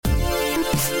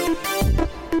Hey,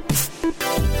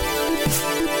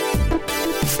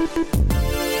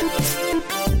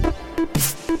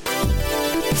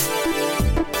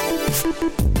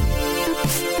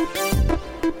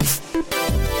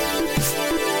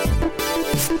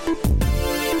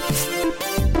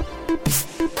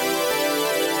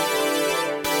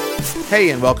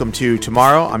 and welcome to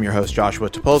Tomorrow. I'm your host, Joshua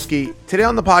Topolsky. Today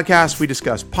on the podcast, we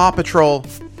discuss Paw Patrol,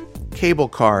 cable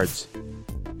cards,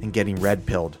 and getting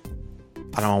red-pilled.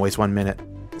 I don't want to waste 1 minute.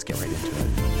 Let's get right into it.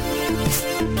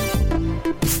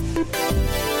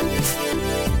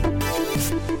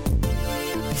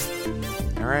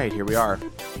 All right, here we are.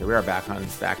 Here we are back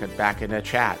in a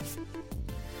chat.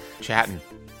 Chatting.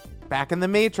 Back in the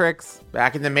Matrix.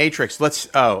 Back in the Matrix.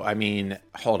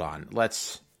 Hold on.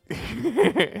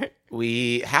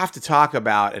 We have to talk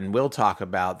about, and will talk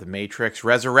about, The Matrix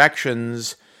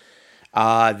Resurrections,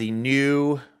 the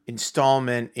new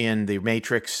installment in the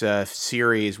Matrix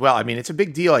series. Well, I mean, it's a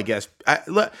big deal, I guess.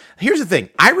 Here's the thing.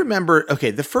 I remember,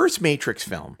 the first Matrix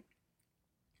film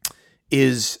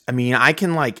is, I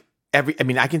can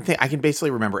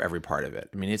basically remember every part of it.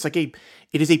 I mean, it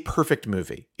is a perfect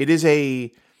movie. It is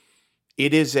a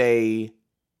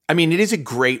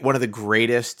great, one of the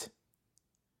greatest,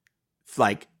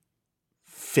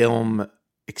 film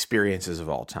experiences of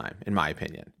all time, in my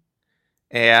opinion.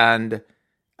 And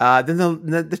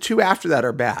then the two after that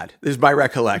are bad, is my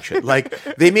recollection.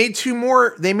 They made two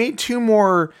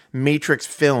more Matrix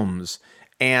films,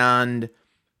 and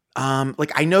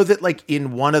I know that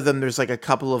in one of them there's a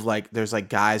couple of there's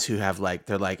guys who have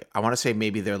they're I want to say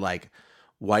maybe they're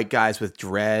white guys with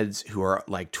dreads who are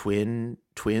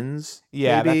twins.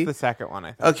 Yeah, maybe? That's the second one,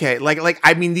 I think. Okay,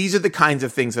 these are the kinds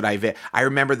of things that I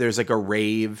remember. There's a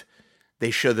rave. They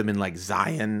show them in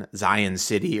Zion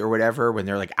City or whatever when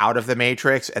they're out of the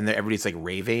Matrix and everybody's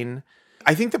raving.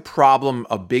 I think a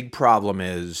big problem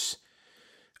is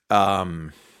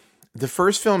the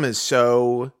first film is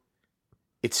so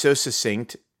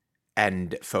succinct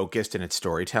and focused in its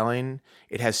storytelling.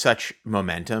 It has such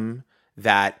momentum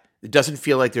that it doesn't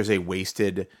feel like there's a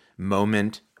wasted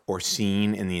moment or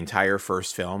scene in the entire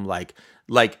first film.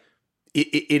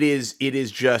 It is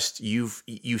just you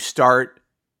start,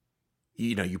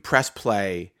 you press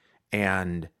play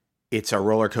and it's a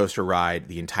roller coaster ride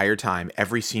the entire time.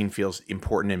 Every scene feels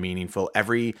important and meaningful.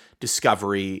 Every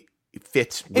discovery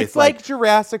fits with it's like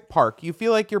Jurassic Park. You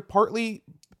feel like you're partly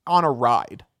on a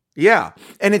ride. Yeah.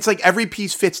 And it's every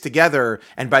piece fits together.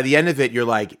 And by the end of it,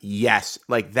 you're yes,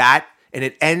 that. And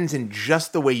it ends in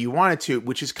just the way you want it to,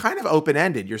 which is kind of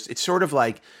open-ended. It's sort of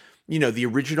the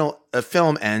original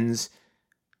film ends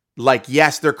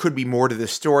yes, there could be more to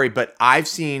this story, but I've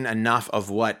seen enough of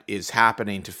what is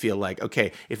happening to feel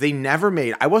okay, if they never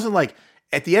made, I wasn't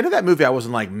at the end of that movie, I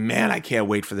wasn't man, I can't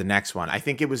wait for the next one. I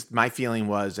think my feeling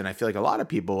was, and I feel a lot of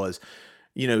people was,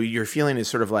 your feeling is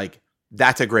sort of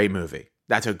that's a great movie.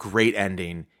 That's a great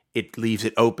ending. It leaves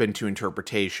it open to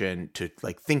interpretation, to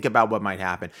think about what might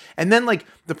happen. And then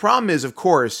the problem is, of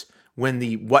course, when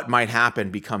the what might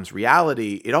happen becomes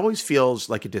reality, it always feels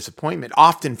like a disappointment.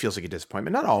 Often feels like a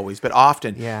disappointment. Not always, but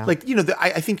often. Yeah. I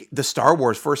think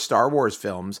the first Star Wars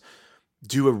films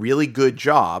do a really good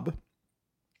job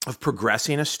of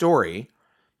progressing a story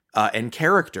and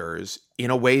characters in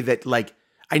a way that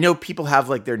I know people have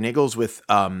their niggles with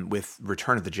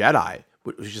Return of the Jedi.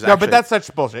 Which is but that's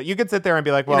such bullshit. You could sit there and be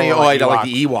I don't like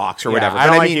the Ewoks or whatever. I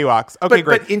don't like Ewoks. Okay,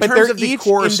 great. But in terms of the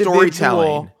core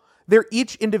storytelling, they're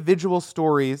each individual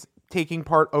stories taking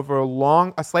part over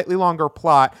a slightly longer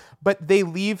plot, but they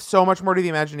leave so much more to the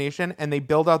imagination and they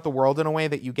build out the world in a way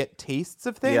that you get tastes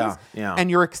of things. Yeah. And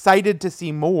you're excited to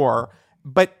see more.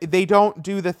 But they don't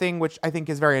do the thing which I think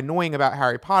is very annoying about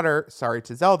Harry Potter. Sorry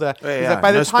to Zelda. Is that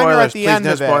by the time you're at the end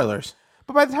of it. Spoilers.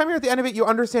 But by the time you're at the end of it, you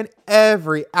understand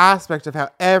every aspect of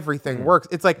how everything works.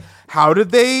 It's how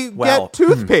did they get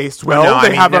toothpaste?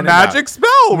 They have a magic spell.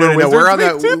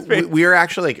 We are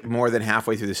actually more than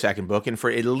halfway through the second book, and for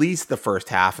at least the first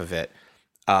half of it,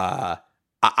 I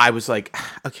was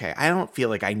okay, I don't feel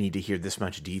like I need to hear this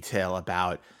much detail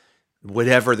about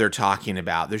whatever they're talking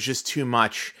about. There's just too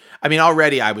much.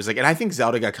 Already I was and I think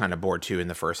Zelda got kind of bored too in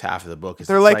the first half of the book.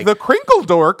 They're the crinkle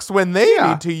dorks when they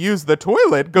need to use the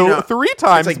toilet go 3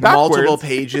 times it's backwards. Multiple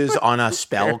pages on a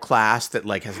spell class that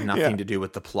has nothing to do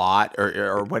with the plot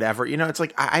or whatever. It's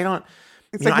I don't.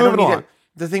 It's I don't need it.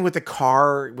 The thing with the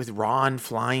car, with Ron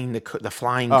flying the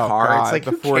flying car. God, it's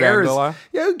who cares?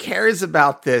 Yeah, who cares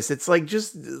about this? It's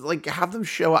just have them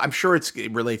show up. I'm sure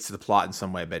it relates to the plot in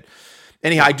some way, but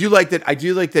Anyhow, I do like that. I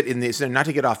do like that in this. And not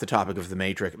to get off the topic of the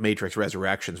Matrix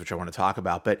Resurrections, which I want to talk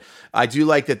about, but I do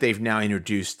like that they've now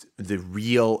introduced the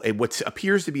real, what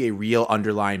appears to be a real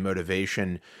underlying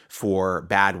motivation for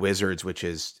bad wizards, which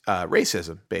is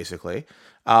racism, basically.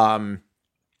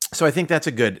 So I think that's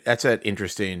an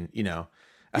interesting,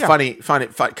 funny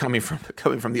coming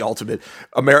from the ultimate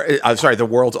the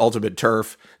world's ultimate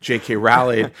turf, J.K.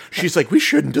 Rowling. She's like, we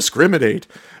shouldn't discriminate.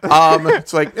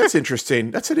 It's like, that's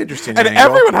interesting. That's an interesting and angle.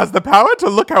 Everyone has the power to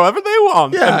look however they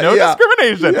want. Yeah, and no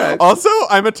discrimination. Yeah. Also,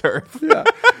 I'm a turf. Yeah.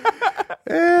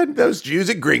 And those Jews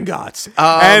at Gringotts.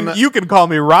 And you can call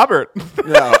me Robert.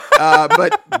 No,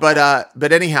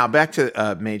 but anyhow, back to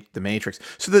the Matrix.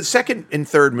 So the second and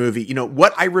third movie,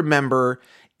 what I remember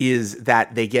is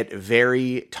that they get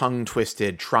very tongue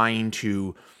twisted trying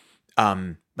to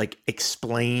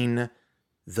explain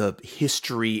the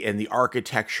history and the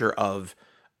architecture of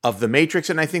the Matrix.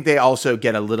 And I think they also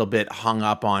get a little bit hung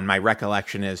up on, my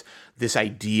recollection is this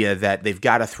idea that they've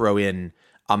got to throw in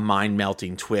a mind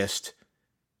melting twist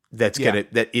that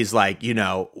is like,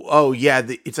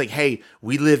 it's like, hey,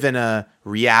 we live in a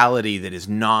reality that is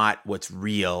not what's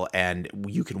real, and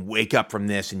you can wake up from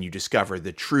this and you discover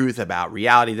the truth about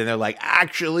reality. Then they're like,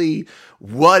 actually,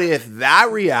 what if that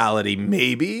reality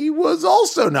maybe was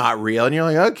also not real? And you're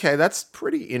like, okay, that's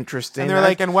pretty interesting. And they're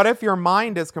like, and what if your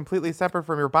mind is completely separate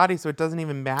from your body, so it doesn't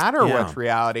even matter what's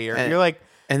reality? Or you're like,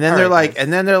 and then they're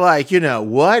like,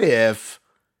 what if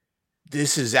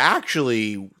this is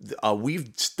actually,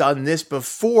 we've done this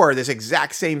before. This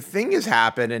exact same thing has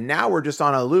happened, and now we're just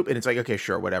on a loop. And it's like, okay,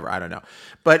 sure, whatever. I don't know.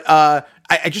 But I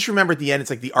just remember at the end, it's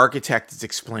like the architect is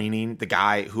explaining,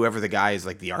 whoever the guy is,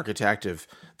 like the architect of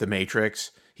the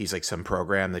Matrix. He's like some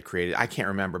program that created, I can't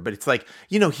remember. But it's like,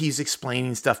 he's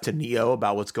explaining stuff to Neo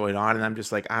about what's going on. And I'm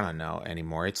just like, I don't know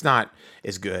anymore. It's not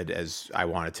as good as I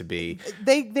want it to be.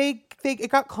 It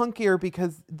got clunkier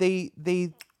because they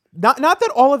Not that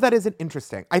all of that isn't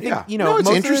interesting. I think, most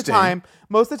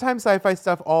of the time sci-fi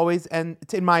stuff always, and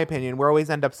in my opinion, we always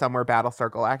end up somewhere Battlestar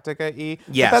Galactica-y.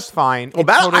 Yes. But that's fine. Well,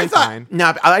 it's totally fine.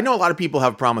 Now, I know a lot of people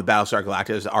have a problem with Battlestar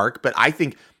Galactica's arc, but I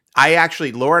think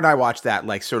Laura and I watched that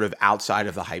like sort of outside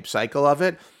of the hype cycle of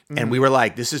it. And we were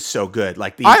like, this is so good.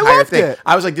 Like the entire thing. It.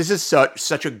 I was like, this is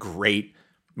such a great,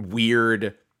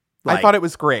 weird, I thought it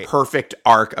was great. Perfect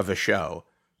arc of a show.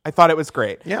 I thought it was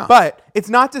great. Yeah. But it's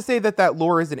not to say that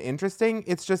lore isn't interesting.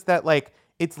 It's just that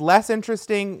it's less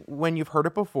interesting when you've heard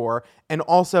it before, and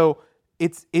also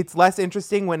it's less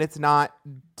interesting when it's not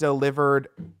delivered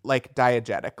like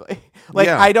diegetically.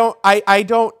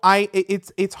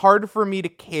 It's hard for me to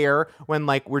care when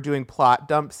like we're doing plot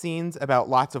dump scenes about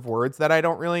lots of words that I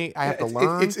have to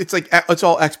learn. It's like, it's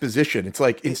all exposition. It's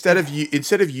like, instead of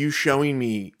you showing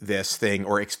me this thing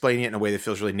or explaining it in a way that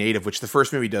feels really native, which the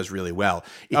first movie does really well.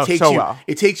 It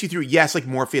takes you through, yes, like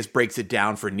Morpheus breaks it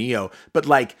down for Neo, but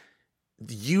like,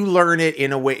 you learn it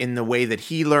in the way that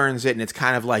he learns it, and it's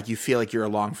kind of like you feel like you're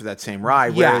along for that same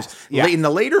ride. Whereas in the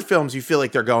later films, you feel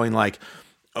like they're going like,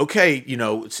 okay,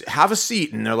 have a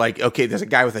seat, and they're like, okay, there's a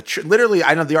guy with literally,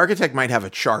 I know the architect might have a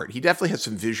chart. He definitely has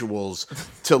some visuals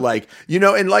to like,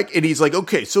 and he's like,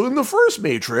 okay, so in the first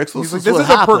Matrix, this is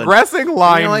a progressing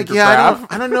line. Like, yeah,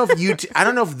 I don't know if I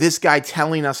don't know if this guy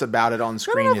telling us about it on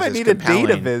screen is as compelling. I need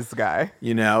a data viz guy.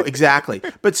 Exactly.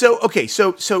 But so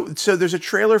there's a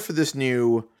trailer for this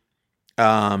new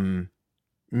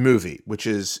movie, which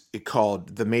is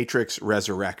called The Matrix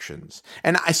Resurrections.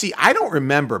 And I don't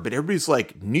remember, but everybody's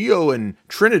like, Neo and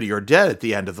Trinity are dead at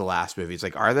the end of the last movie. It's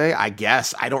like, are they? I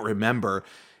guess. I don't remember.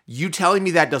 You telling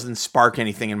me that doesn't spark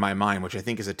anything in my mind, which I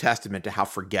think is a testament to how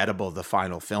forgettable the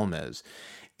final film is.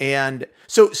 And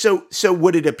so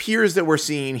what it appears that we're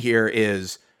seeing here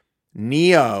is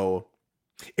Neo.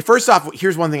 First off,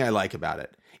 here's one thing I like about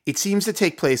it. It seems to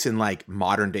take place in like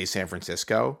modern day San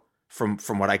Francisco.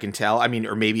 From what I can tell, I mean,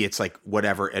 or maybe it's like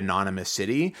whatever anonymous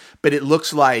city, but it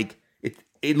looks like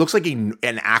it looks like an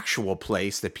actual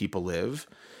place that people live.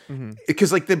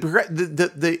 Because like the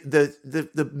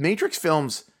Matrix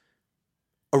films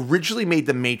originally made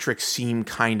the Matrix seem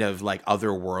kind of like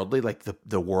otherworldly, like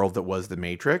the world that was the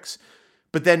Matrix,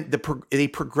 but then they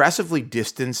progressively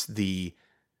distanced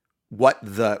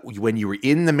when you were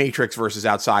in the Matrix versus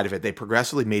outside of it, they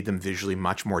progressively made them visually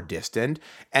much more distant.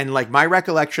 And like my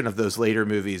recollection of those later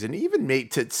movies, and even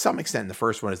made to some extent in the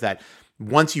first one, is that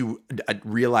once you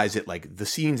realize it, like the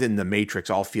scenes in the Matrix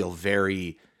all feel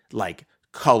very like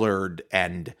colored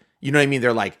and You know what I mean?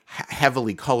 They're like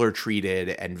heavily color treated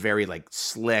and very like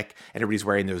slick, and everybody's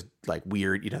wearing those like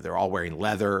weird, they're all wearing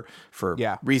leather for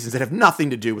reasons that have nothing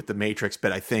to do with the Matrix,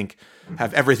 but I think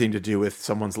have everything to do with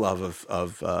someone's love of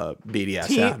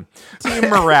BDSM. Team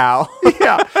morale.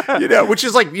 Yeah. Which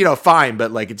is like, fine,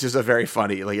 but like, it's just a very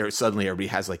funny, like suddenly everybody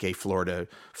has like a floor to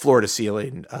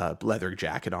ceiling leather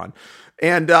jacket on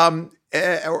and,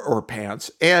 or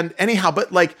pants. And anyhow,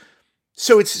 but like,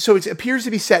 So it appears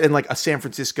to be set in like a San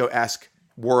Francisco-esque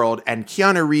world, and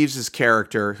Keanu Reeves'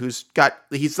 character, he's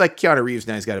like Keanu Reeves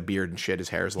now, he's got a beard and shit, his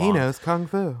hair is long. He knows Kung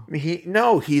Fu.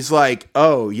 He's like,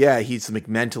 oh yeah, he's like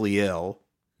mentally ill,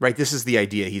 right? This is the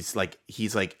idea. He's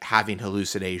like having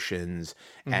hallucinations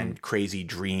and crazy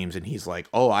dreams, and he's like,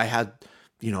 oh, I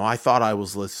thought I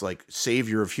was this like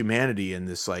savior of humanity in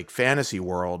this like fantasy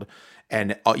world,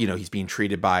 and he's being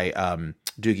treated by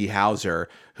Doogie Howser,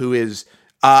 who is.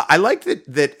 I like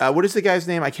that. What is the guy's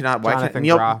name? I cannot. Jonathan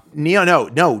Groff.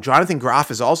 No. Jonathan Groff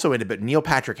is also in it, but Neil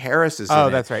Patrick Harris is. Oh,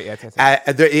 in that's it. right. Yes.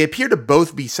 They appear to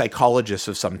both be psychologists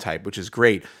of some type, which is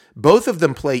great. Both of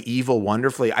them play evil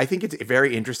wonderfully. I think it's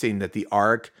very interesting that the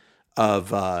arc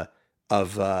of Neil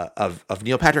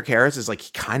Patrick Harris is like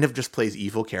he kind of just plays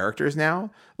evil characters now.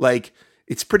 Like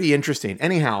it's pretty interesting.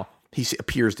 Anyhow, he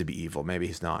appears to be evil. Maybe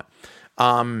he's not.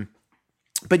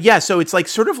 But yeah, so it's like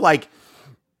sort of like.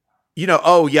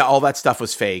 Oh yeah, all that stuff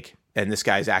was fake, and this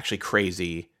guy's actually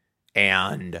crazy,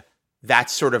 and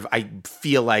that's sort of, I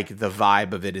feel like the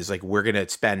vibe of it is like we're gonna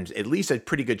spend at least a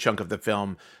pretty good chunk of the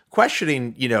film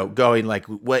questioning, going like,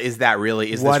 what is that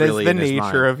really? What is really the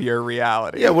nature of your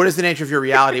reality? Yeah, what is the nature of your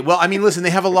reality? Well, I mean, listen, they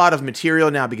have a lot of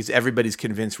material now because everybody's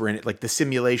convinced we're in it. Like the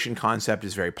simulation concept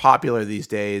is very popular these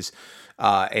days.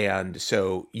 And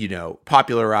so,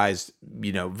 popularized,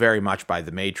 very much by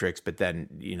the Matrix, but then,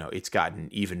 it's gotten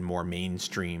even more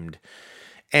mainstreamed.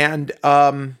 And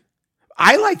I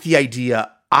like the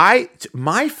idea.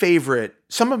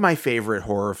 Some of my favorite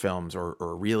horror films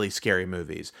or really scary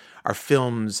movies are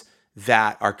films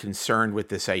that are concerned with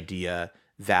this idea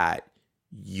that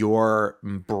your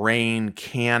brain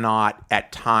cannot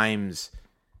at times,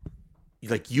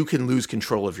 like you can lose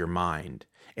control of your mind.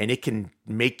 And it can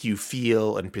make you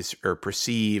feel or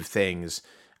perceive things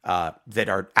that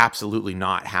are absolutely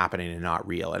not happening and not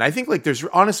real. And I think like there's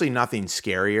honestly nothing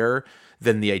scarier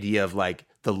than the idea of like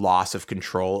the loss of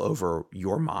control over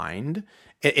your mind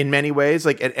in many ways.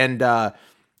 Like and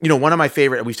one of my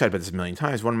favorite. We've talked about this a million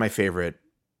times. One of my favorite.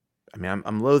 I mean,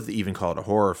 I'm loath to even call it a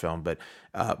horror film, but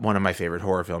one of my favorite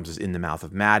horror films is In the Mouth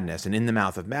of Madness. And In the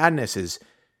Mouth of Madness is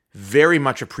very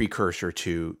much a precursor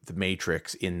to The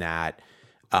Matrix in that.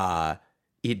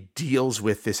 It deals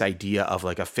with this idea of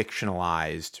like a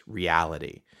fictionalized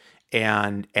reality,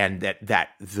 and that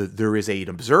there is an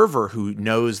observer who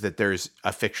knows that there's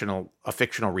a fictional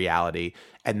reality,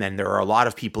 and then there are a lot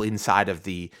of people inside of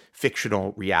the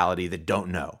fictional reality that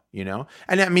don't know,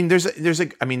 And I mean, there's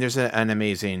an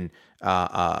amazing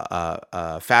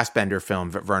Fassbender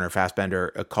film, Werner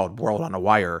Fassbender, called World on a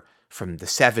Wire from the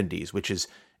 70s, which is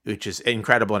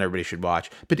incredible and everybody should watch.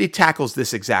 But it tackles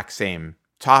this exact same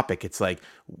topic. It's like,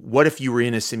 what if you were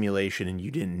in a simulation and you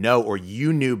didn't know, or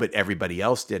you knew but everybody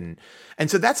else didn't?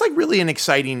 And so that's like really an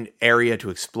exciting area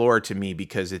to explore to me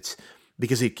because it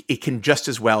can just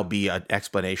as well be an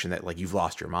explanation that like you've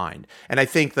lost your mind. And I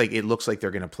think like it looks like they're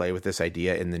going to play with this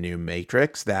idea in the new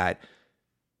Matrix that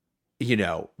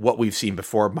what we've seen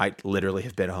before might literally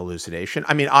have been a hallucination.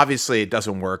 I mean, obviously it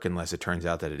doesn't work unless it turns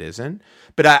out that it isn't,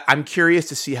 but I'm curious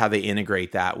to see how they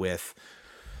integrate that with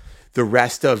the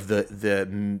rest of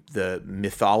the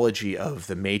mythology of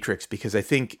the Matrix, because I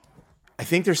think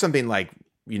there's something like,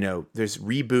 there's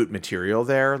reboot material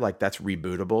there. Like that's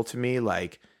rebootable to me.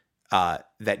 Like,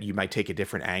 that you might take a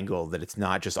different angle, that it's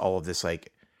not just all of this,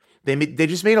 like they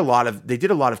did a lot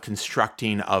of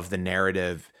constructing of the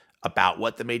narrative about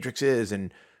what the Matrix is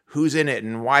and who's in it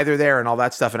and why they're there and all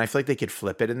that stuff. And I feel like they could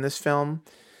flip it in this film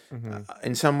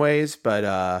in some ways, but,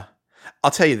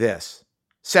 I'll tell you this.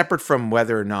 Separate from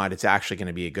whether or not it's actually going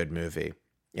to be a good movie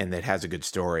and that has a good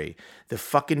story, the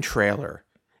fucking trailer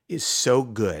is so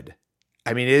good.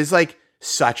 I mean, it is like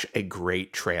such a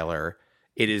great trailer.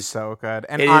 It is so good.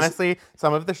 And honestly,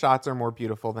 some of the shots are more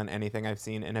beautiful than anything I've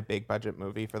seen in a big budget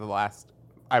movie for the last,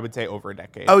 I would say, over a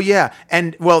decade. Oh yeah.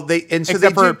 And well,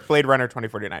 except for Blade Runner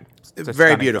 2049.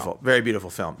 Very beautiful. Film. Very beautiful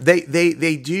film. They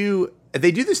do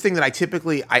this thing that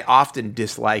I often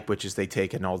dislike, which is they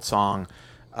take an old song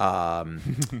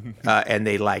and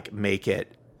they like make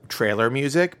it trailer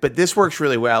music, but this works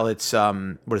really well. It's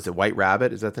what is it? White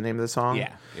Rabbit, is that the name of the song?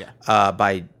 Yeah.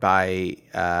 By why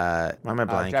am I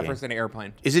blanking? Jefferson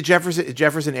Airplane. Is it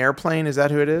Jefferson Airplane? Is that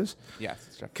who it is? Yes,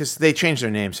 it's Jefferson. Because they changed their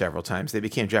name several times. They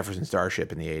became Jefferson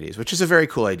Starship in the 80s, which is a very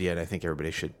cool idea, and I think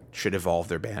everybody should evolve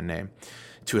their band name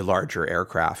to a larger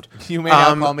aircraft. You may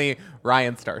now call me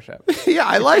Ryan Starship. Yeah,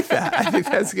 I like that. I think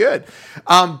that's good.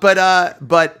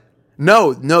 But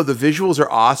no, the visuals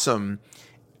are awesome.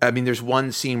 I mean, there's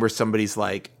one scene where somebody's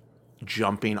like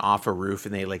jumping off a roof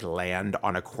and they like land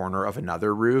on a corner of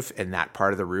another roof, and that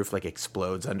part of the roof like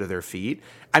explodes under their feet.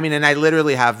 I mean, and I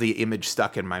literally have the image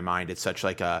stuck in my mind. It's such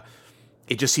like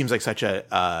it just seems like such a,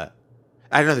 I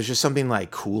don't know, there's just something like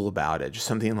cool about it. Just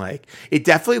something like, it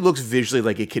definitely looks visually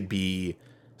like it could be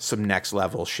some next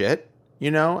level shit, you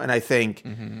know? And I think,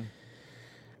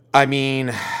 I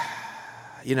mean,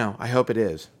 you know, I hope it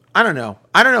is. I don't know.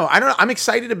 I'm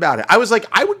excited about it. I was like,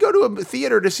 I would go to a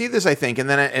theater to see this, I think. And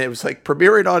then it was like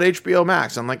premiering on HBO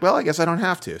Max. I'm like, well, I guess I don't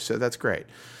have to. So that's great.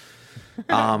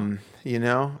 You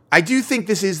know, I do think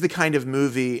this is the kind of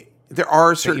movie. There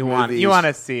are certain movies you want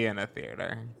to see in a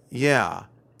theater. Yeah.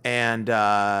 And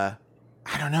I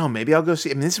don't know. Maybe I'll go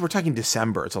see. I mean, we're talking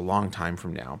December. It's a long time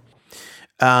from now.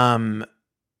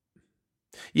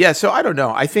 Yeah. So I don't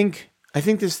know. I think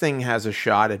this thing has a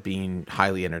shot at being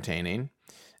highly entertaining.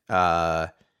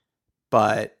 But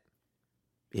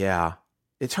yeah,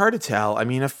 it's hard to tell. I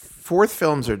mean, fourth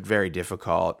films are very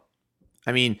difficult.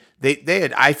 I mean,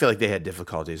 I feel like they had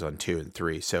difficulties on 2 and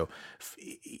 3. So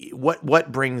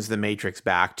what brings the Matrix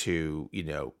back to, you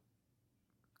know,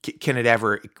 can it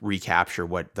ever recapture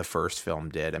what the first film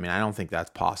did? I mean, I don't think that's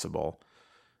possible.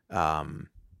 But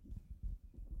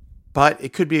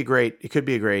it could be a great,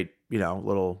 you know,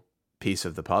 little piece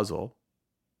of the puzzle.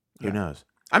 Who knows?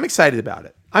 I'm excited about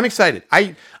it. I'm excited.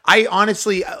 I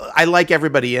honestly, I like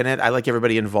everybody in it. I like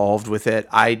everybody involved with it.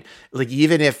 I like,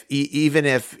 even if,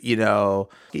 you know,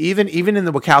 even in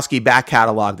the Wachowski back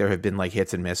catalog, there have been like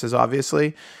hits and misses,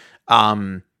 obviously.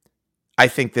 I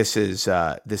think this has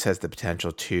the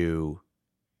potential to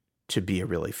be a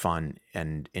really fun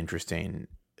and interesting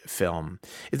film.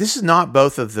 If this is not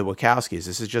both of the Wachowskis,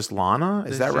 this is just Lana.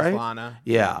 Is that right? Lana.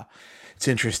 Yeah. It's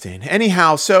interesting.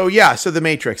 Anyhow, so The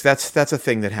Matrix, that's a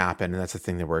thing that happened, and that's a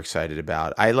thing that we're excited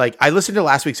about. I listened to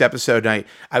last week's episode, and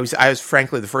I was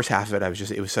frankly, the first half of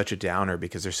it, it was such a downer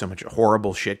because there's so much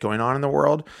horrible shit going on in the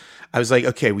world. I was like,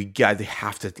 okay, they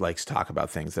have to like talk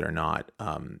about things that are not,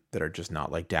 that are just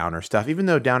not like downer stuff, even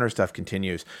though downer stuff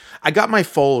continues. I got my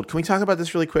Fold. Can we talk about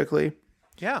this really quickly?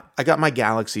 Yeah. I got my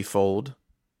Galaxy Fold.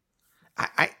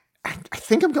 I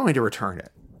think I'm going to return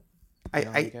it.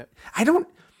 I don't.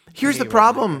 Here's the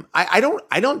problem. I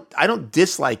don't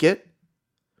dislike it,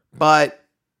 but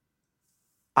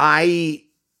I'm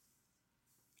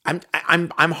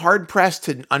hard pressed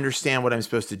to understand what I'm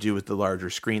supposed to do with the larger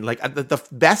screen. Like the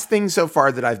best thing so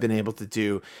far that I've been able to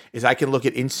do is I can look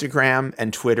at Instagram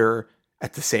and Twitter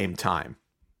at the same time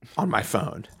on my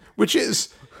phone, which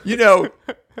is, you know,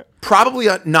 probably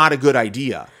not a good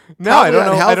idea. No, I don't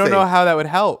know. I don't know how that would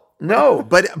help. No,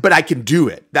 but I can do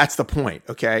it. That's the point.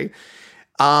 Okay.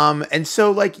 And so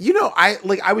like, you know, I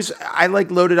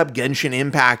loaded up Genshin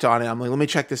Impact on it. I'm like, let me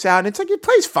check this out. And it's like, it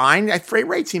plays fine. Frame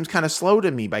rate seems kind of slow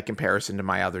to me by comparison to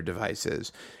my other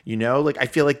devices. You know, like I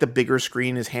feel like the bigger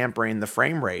screen is hampering the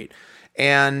frame rate.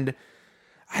 And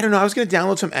I don't know, I was going to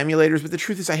download some emulators, but the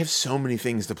truth is I have so many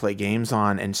things to play games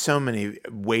on and so many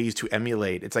ways to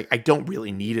emulate. It's like, I don't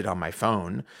really need it on my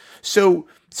phone. So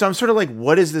I'm sort of like,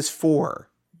 what is this for?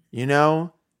 You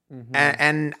know? Mm-hmm.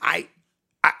 And I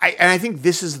think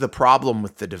this is the problem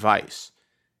with the device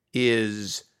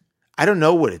is I don't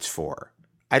know what it's for.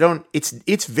 It's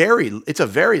a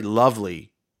very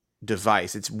lovely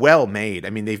device. It's well made. I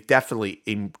mean, they've definitely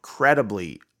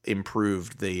incredibly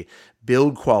improved the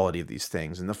build quality of these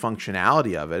things and the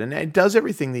functionality of it. And it does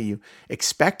everything that you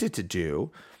expect it to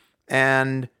do.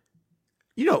 And,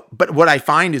 you know, but what I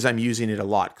find is I'm using it a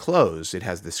lot closed. It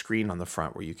has the screen on the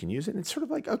front where you can use it. And it's sort of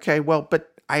like, okay, well,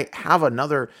 but I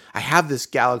have this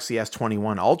Galaxy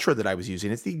S21 Ultra that I was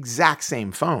using. It's the exact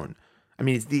same phone. I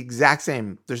mean, it's the exact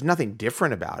same. There's nothing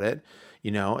different about it.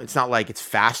 You know, it's not like it's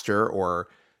faster or,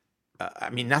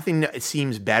 nothing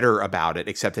seems better about it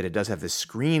except that it does have this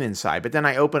screen inside. But then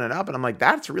I open it up and I'm like,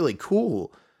 that's really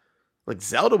cool. Like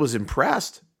Zelda was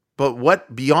impressed. But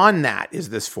what beyond that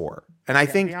is this for? And I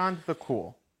think beyond the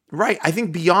cool. Right. I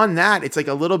think beyond that, it's like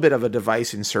a little bit of a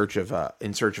device in search of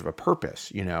a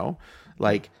purpose, you know?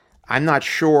 Like, I'm not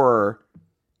sure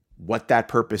what that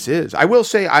purpose is. I will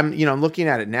say I'm looking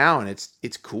at it now and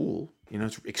it's cool. You know,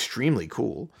 it's extremely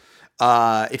cool.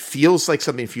 It feels like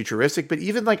something futuristic, but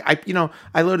even like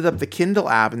I loaded up the Kindle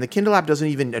app, and the Kindle app doesn't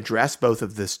even address both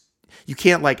of this. You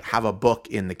can't like have a book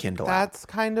in the Kindle app. That's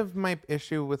kind of my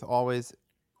issue with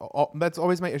that's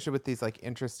always my issue with these like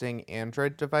interesting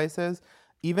Android devices.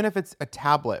 Even if it's a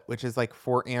tablet, which is like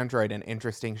for Android an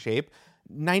interesting shape,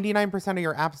 99% of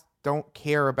your apps don't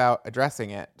care about addressing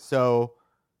it. So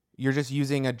you're just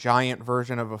using a giant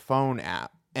version of a phone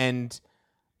app. And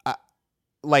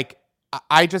like,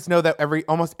 I just know that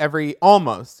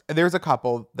almost there's a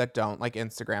couple that don't, like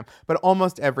Instagram, but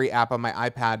almost every app on my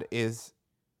iPad is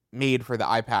made for the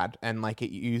iPad, and like it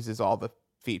uses all the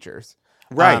features.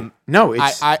 Right. No,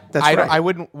 that's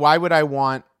right. Why would I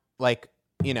want like,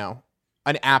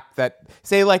 an app that,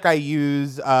 say like I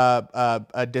use a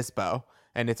Dispo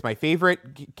and it's my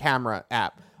favorite camera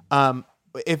app.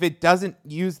 If it doesn't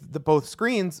use both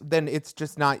screens, then it's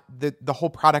just not the whole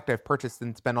product I've purchased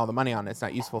and spent all the money on. It's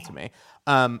not useful to me.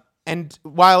 And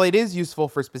while it is useful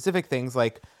for specific things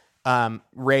like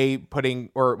Ray putting,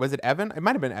 or was it Evan? It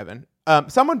might have been Evan.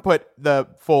 Someone put the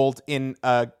Fold in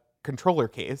a controller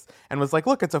case and was like,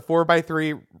 look, it's a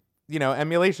 4x3,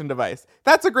 emulation device.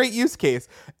 That's a great use case.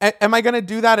 Am I going to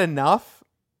do that enough?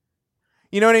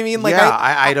 You know what I mean? Like, yeah,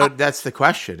 I don't. That's the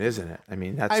question, isn't it? I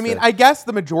mean, I guess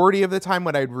the majority of the time,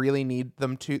 what I'd really need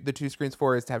the two screens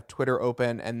for is to have Twitter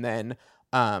open and then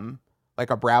like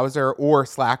a browser, or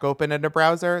Slack open in a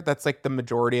browser. That's like the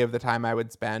majority of the time I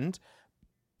would spend.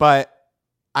 But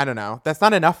I don't know. That's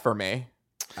not enough for me.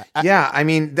 Yeah, I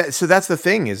mean, so that's the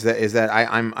thing is that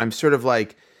I'm sort of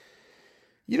like,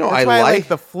 that's why I like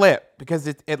the Flip, because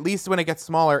at least when it gets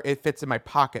smaller, it fits in my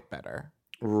pocket better.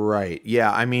 Right.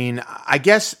 Yeah. I mean, I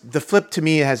guess the Flip to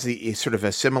me has the sort of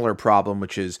a similar problem,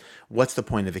 which is what's the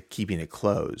point of keeping it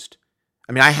closed?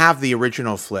 I mean, I have the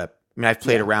original Flip. I mean, I've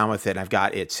played around with it and I've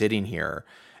got it sitting here,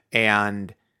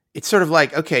 and it's sort of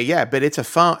like, okay, yeah, but it's a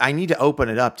phone. I need to open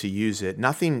it up to use it.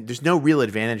 There's no real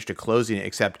advantage to closing it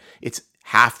except it's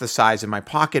half the size of my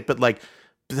pocket, but like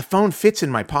the phone fits in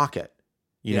my pocket,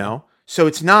 you know? So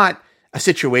it's not a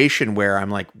situation where I'm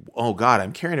like, oh God,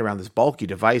 I'm carrying around this bulky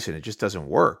device and it just doesn't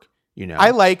work,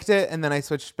 I liked it, and then I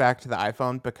switched back to the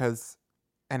iPhone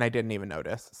and I didn't even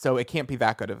notice. So it can't be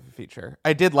that good of a feature.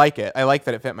 I did like it. I like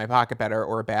that it fit my pocket better,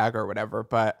 or a bag or whatever,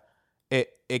 but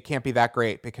it can't be that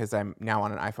great because I'm now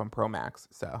on an iPhone Pro Max.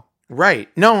 So right.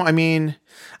 No, I mean,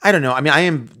 I don't know. I mean, I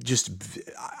am just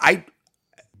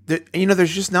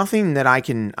there's just nothing that I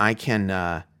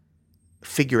can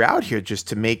figure out here just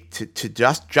to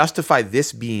just justify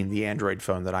this being the Android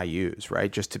phone that I use,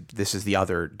 right? This is the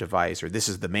other device, or this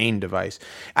is the main device.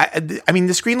 I mean,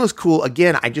 the screen looks cool.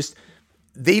 Again,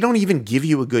 they don't even give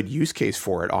you a good use case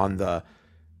for it on the,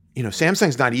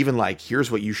 Samsung's not even like,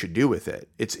 here's what you should do with it.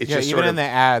 It's just even in the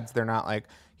ads, they're not like,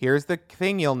 here's the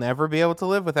thing you'll never be able to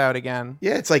live without again.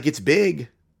 Yeah, it's like, it's big,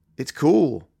 it's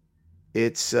cool,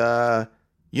 it's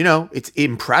it's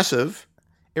impressive.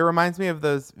 It reminds me of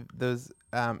those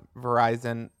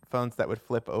Verizon phones that would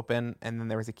flip open, and then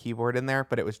there was a keyboard in there,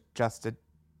 but it was just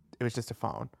a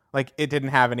phone. Like, it didn't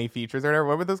have any features or whatever.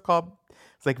 What were those called?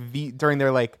 It's like during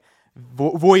their like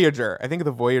Voyager. I think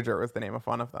the Voyager was the name of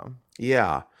one of them.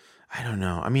 Yeah, I don't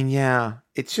know. I mean, yeah,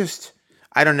 it's just,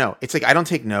 I don't know. It's like, I don't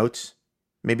take notes.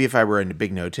 Maybe if I were a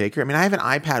big note taker. I mean, I have an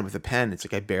iPad with a pen. It's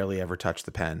like I barely ever touch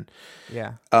the pen.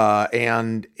 Yeah.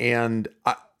 And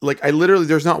I literally,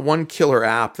 there's not one killer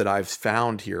app that I've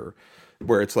found here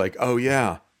where it's like, oh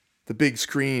yeah, the big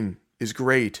screen is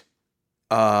great.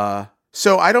 So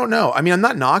I don't know. I mean, I'm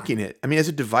not knocking it. I mean, as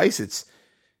a device, it's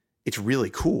really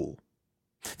cool.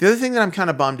 The other thing that I'm kind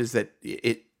of bummed is that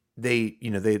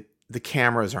the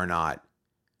cameras are not.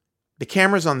 The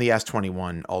cameras on the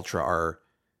S21 Ultra are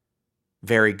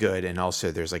very good, and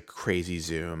also there's like crazy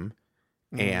zoom.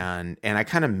 And I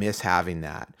kind of miss having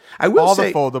that. I will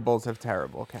say the foldables have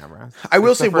terrible cameras. I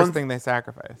will say one thing they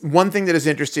sacrifice. One thing that is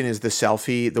interesting is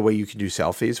the way you can do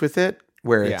selfies with it,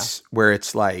 where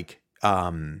it's like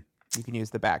you can use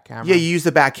the back camera. Yeah, you use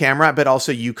the back camera, but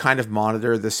also you kind of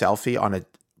monitor the selfie on a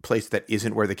place that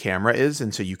isn't where the camera is,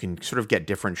 and so you can sort of get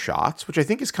different shots, which I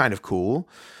think is kind of cool.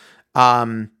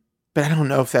 But I don't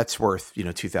know if that's worth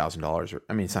 $2,000, or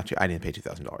I mean, it's not. I didn't pay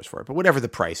 $2,000 for it, but whatever the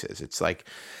price is, it's like.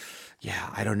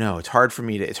 Yeah, I don't know. It's hard for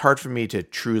me to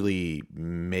truly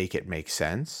make it make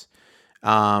sense.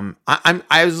 I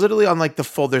was literally on like the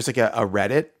Fold. There's like a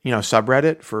Reddit,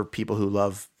 subreddit for people who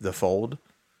love the Fold.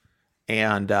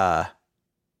 And I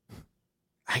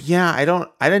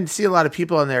didn't see a lot of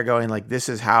people on there going like, this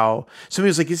is how somebody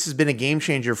was like, this has been a game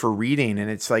changer for reading.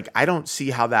 And it's like, I don't see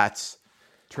how that's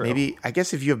true. Maybe, I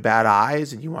guess if you have bad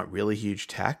eyes and you want really huge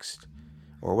text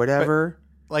or whatever.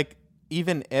 But, like,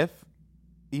 even if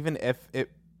even if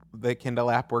the Kindle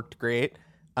app worked great,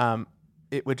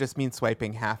 it would just mean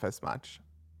swiping half as much.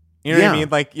 You know what I mean?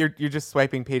 Like you're just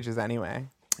swiping pages anyway.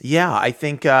 Yeah, I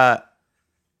think. Yeah,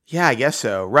 I guess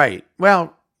so. Right.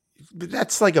 Well,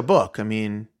 that's like a book. I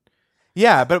mean.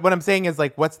 Yeah, but what I'm saying is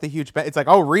like, what's the huge it's like,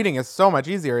 oh, reading is so much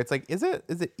easier. It's like, is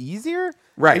it easier?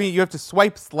 Right. I mean, you have to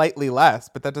swipe slightly less,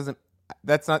 but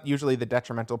that's not usually the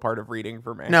detrimental part of reading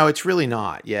for me. No, it's really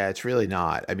not. Yeah, it's really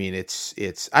not. I mean, it's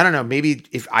I don't know, maybe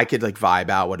if I could like vibe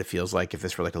out what it feels like if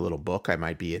this were like a little book, I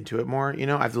might be into it more, you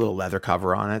know? I have a little leather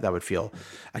cover on it. I feel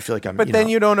like I'm But then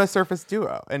you don't own a Surface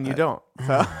Duo and you don't.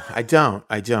 So I don't.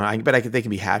 They can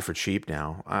be had for cheap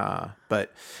now.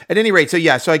 But at any rate, so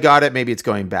I got it. Maybe it's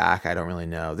going back. I don't really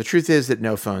know. The truth is that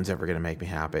no phone's ever going to make me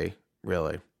happy,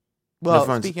 really.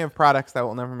 Well, speaking of products that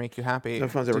will never make you happy. No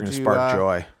phone's ever going to spark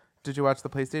joy. Did you watch the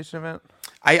PlayStation event?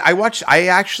 I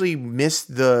actually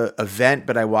missed the event,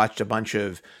 but I watched a bunch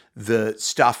of the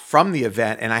stuff from the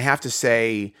event, and I have to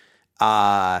say,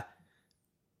 I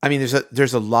mean,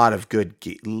 there's a lot of good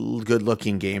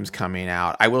looking games coming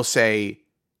out. I will say,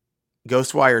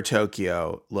 Ghostwire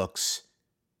Tokyo looks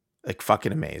like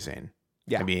fucking amazing.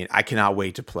 Yeah, I mean, I cannot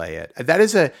wait to play it.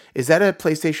 Is that a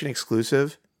PlayStation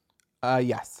exclusive?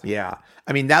 Yes. Yeah.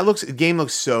 I mean, the game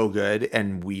looks so good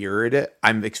and weird.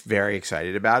 I'm very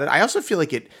excited about it. I also feel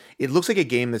like it looks like a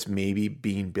game that's maybe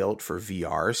being built for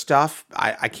VR stuff.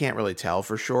 I can't really tell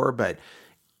for sure, but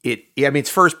it's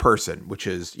first person, which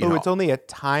is, it's only a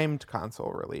timed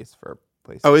console release for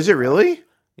PlayStation. Oh, is it really?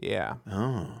 Yeah.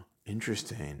 Oh,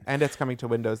 interesting. And it's coming to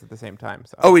Windows at the same time.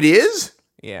 So. Oh, it is?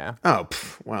 Yeah. Oh,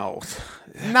 well.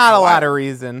 Not a lot of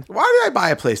reason. Why did I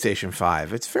buy a PlayStation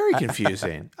 5? It's very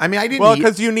confusing. I mean, I didn't. Well,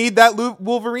 because you need that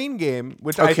Wolverine game,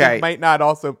 which I think might not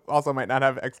have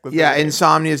exclusivity. Yeah,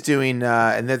 Insomnia's doing,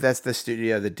 and that's the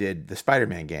studio that did the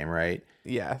Spider-Man game, right?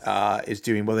 Yes. They're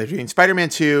doing Spider-Man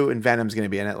 2, and Venom's going to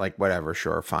be in it. Like, whatever,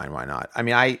 sure, fine, why not? I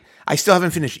mean, I still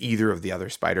haven't finished either of the other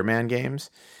Spider-Man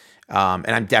games, and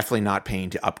I'm definitely not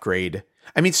paying to upgrade.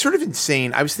 I mean, it's sort of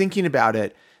insane. I was thinking about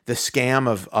it. The scam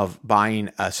of buying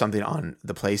something on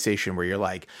the PlayStation where you're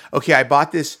like, okay, I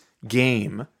bought this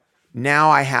game.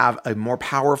 Now I have a more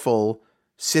powerful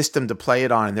system to play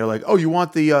it on. And they're like, oh, you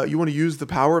want to use the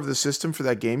power of the system for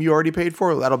that game you already paid for?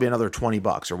 Well, that'll be another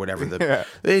 $20 or whatever.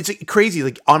 It's like crazy.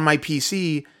 Like on my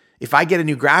PC, if I get a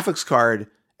new graphics card,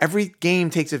 every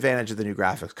game takes advantage of the new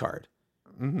graphics card.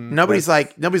 Mm-hmm. Nobody's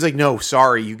like, no,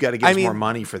 sorry, you got to give us more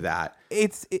money for that.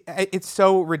 It's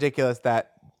so ridiculous that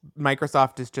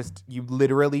Microsoft is just, you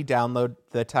literally download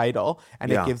the title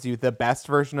and it gives you the best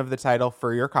version of the title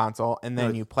for your console and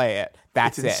then you play it.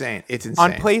 That's it. It's insane.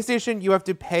 On PlayStation, you have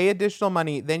to pay additional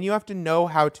money. Then you have to know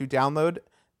how to download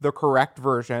the correct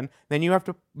version. Then you have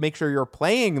to make sure you're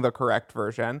playing the correct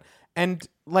version. And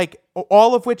like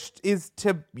all of which is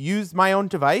to use my own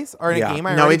device or in a game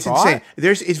I already bought. Insane.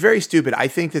 It's very stupid. I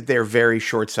think that they're very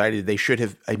short-sighted. They should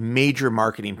have, a major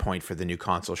marketing point for the new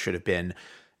console should have been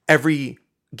every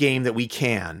game that we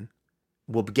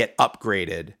will get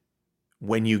upgraded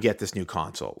when you get this new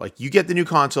console. Like you get the new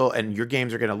console and your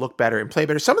games are going to look better and play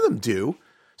better. Some of them do.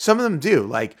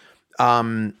 Like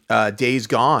Days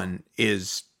Gone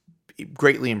is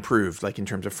greatly improved, like in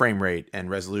terms of frame rate and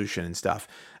resolution and stuff.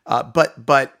 But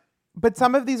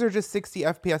some of these are just 60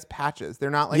 FPS patches. They're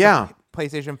not like a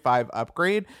PlayStation 5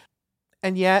 upgrade.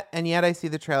 And yet I see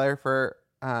the trailer for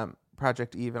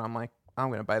Project Eve and I'm like, I'm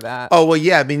going to buy that. Oh, well,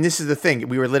 yeah. I mean, this is the thing.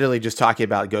 We were literally just talking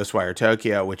about Ghostwire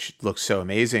Tokyo, which looks so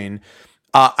amazing.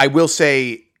 I will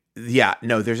say,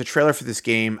 there's a trailer for this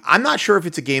game. I'm not sure if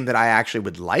it's a game that I actually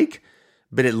would like,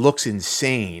 but it looks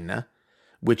insane,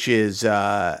 which is,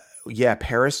 not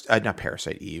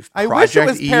Parasite Eve. I wish it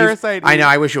was Parasite Eve. I know,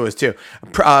 I wish it was too.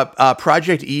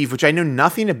 Project Eve, which I know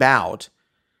nothing about,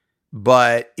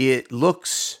 but it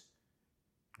looks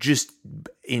just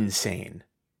insane.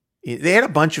 They had a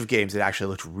bunch of games that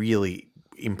actually looked really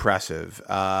impressive.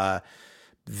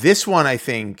 This one, I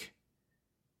think,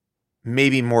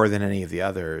 maybe more than any of the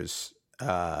others,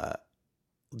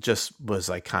 just was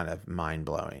like kind of mind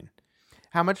blowing.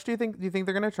 How much do you think they're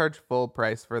going to charge full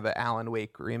price for the Alan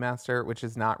Wake remaster, which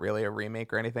is not really a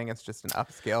remake or anything? It's just an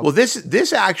upscale. Well,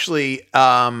 this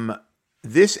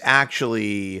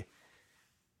actually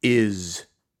is.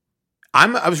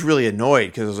 I was really annoyed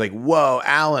because I was like, whoa,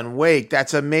 Alan Wake,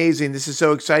 that's amazing. This is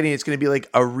so exciting. It's going to be like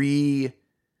a remastered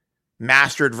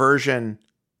version.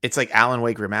 It's like Alan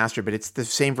Wake remastered, but it's the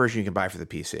same version you can buy for the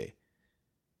PC.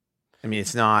 I mean,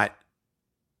 it's not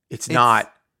like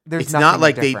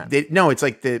different. It's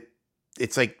like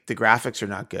the graphics are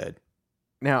not good.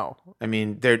 No. I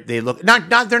mean, they look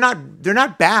they're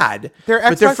not bad. They're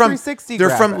Xbox 360 They're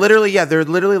graphics. from they're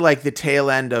literally like the tail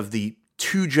end of the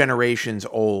 2 generations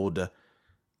old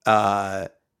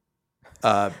like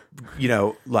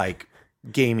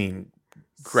gaming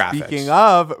graphics. Speaking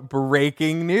of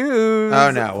breaking news,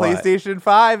 oh no, PlayStation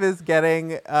 5 is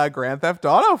getting Grand Theft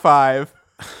Auto 5.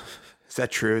 Is that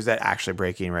true? Is that actually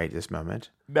breaking right this moment?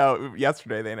 No,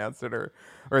 yesterday they announced it, or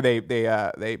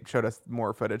they showed us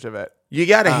more footage of it. You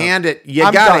got to hand it. You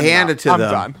got to hand it to them.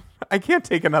 I'm done. I can't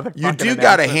take another. You do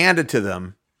got to hand it to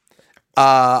them.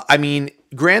 I mean,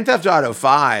 Grand Theft Auto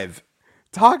 5.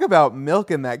 Talk about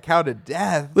milking that cow to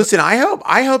death. Listen, I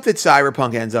hope that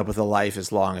Cyberpunk ends up with a life as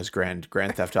long as Grand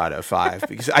Theft Auto 5,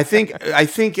 because I think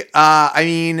I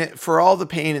mean, for all the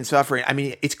pain and suffering, I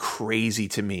mean, it's crazy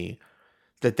to me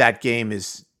that game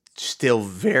is still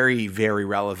very, very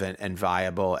relevant and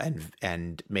viable,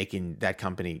 and making that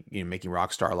company, making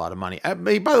Rockstar a lot of money. I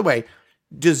mean, by the way,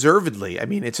 deservedly. I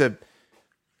mean, it's an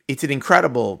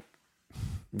incredible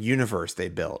universe they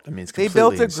built. I mean, it's completely they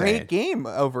built a insane. Great game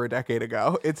over a decade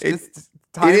ago. It's just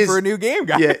time for a new game,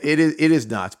 guys. Yeah, it is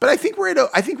nuts. But I think we're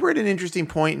at an interesting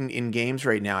point in games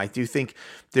right now. I do think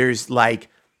there's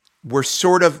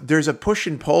there's a push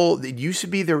and pull. It used to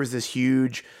be there was this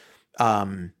huge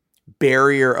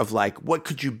barrier of like, what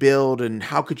could you build and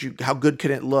how good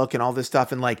could it look and all this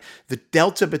stuff, and like the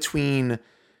delta between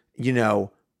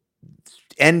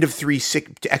end of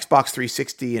Xbox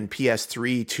 360 and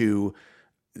PS3 to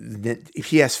the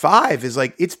PS5 is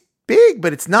like, it's big,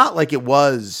 but it's not like it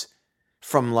was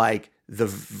from like the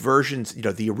versions,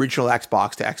 the original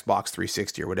Xbox to Xbox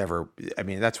 360 or whatever. I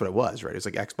mean, that's what it was, right? It was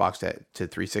like Xbox to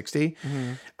 360.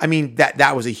 Mm-hmm. I mean,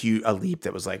 that was a leap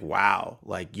that was like, wow,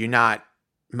 like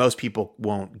most people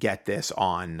won't get this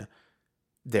on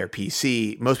their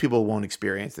PC. Most people won't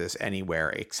experience this anywhere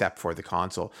except for the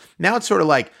console. Now it's sort of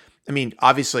like, I mean,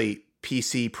 obviously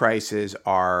PC prices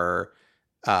are,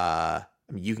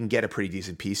 you can get a pretty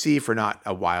decent PC for not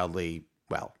a wildly,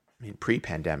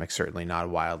 pre-pandemic, certainly not a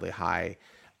wildly high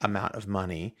amount of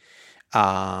money.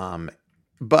 And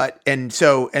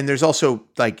there's also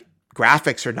like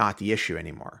graphics are not the issue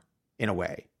anymore in a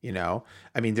way, I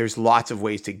mean, there's lots of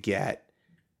ways to get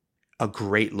a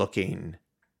great looking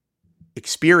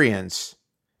experience.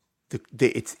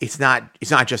 It's not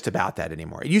just about that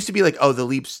anymore. It used to be like,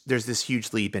 there's this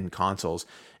huge leap in consoles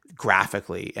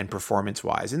graphically and performance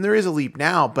wise. And there is a leap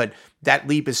now, but that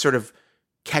leap is sort of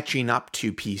catching up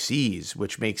to PCs,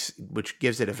 which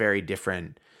gives it a very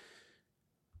different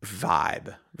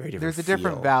vibe, very different. There's a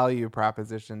different value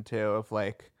proposition too of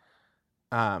like,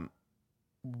 do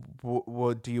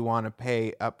you want to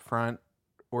pay up front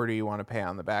or do you want to pay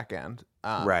on the back end?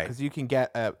 Right. Because you can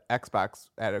get a Xbox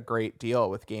at a great deal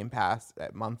with Game Pass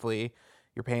at monthly.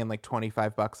 You're paying like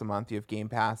 $25 a month. You have Game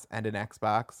Pass and an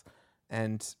Xbox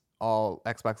and all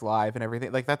Xbox Live and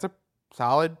everything. Like that's a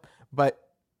solid, but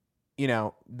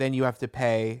then you have to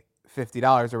pay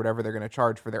 $50 or whatever they're going to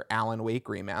charge for their Alan Wake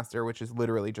remaster, which is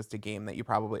literally just a game that you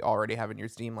probably already have in your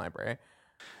Steam library.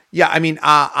 Yeah, I mean,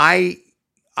 I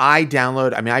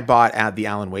bought the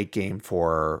Alan Wake game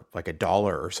for like $1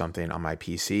 or something on my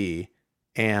PC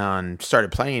and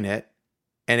started playing it.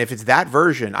 And if it's that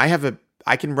version, I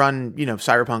can run,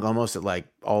 Cyberpunk almost at like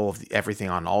everything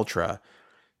on Ultra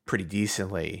pretty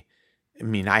decently. I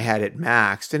mean, I had it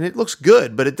maxed and it looks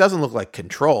good, but it doesn't look like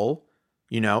Control.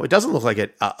 It doesn't look like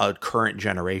a current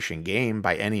generation game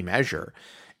by any measure.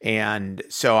 And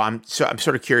so I'm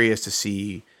sort of curious to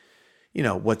see,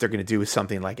 what they're going to do with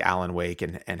something like Alan Wake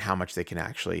and how much they can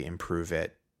actually improve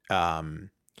it. I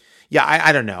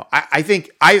don't know. I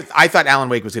think I thought Alan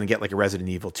Wake was going to get like a Resident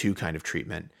Evil 2 kind of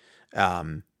treatment.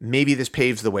 Maybe this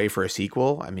paves the way for a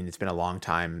sequel. I mean, it's been a long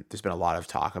time. There's been a lot of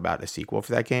talk about a sequel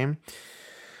for that game.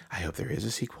 I hope there is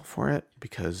a sequel for it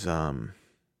because I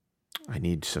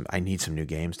need some new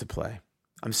games to play.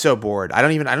 I'm so bored. I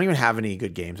don't even have any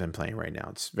good games I'm playing right now.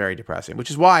 It's very depressing,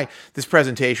 which is why this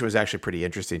presentation was actually pretty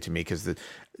interesting to me because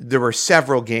there were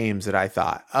several games that I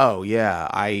thought, oh yeah,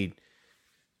 I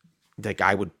think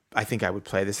I would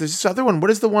play this. There's this other one.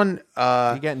 What is the one?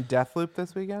 You getting Deathloop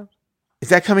this weekend? Is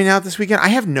that coming out this weekend? I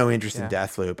have no interest in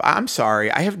Deathloop. I'm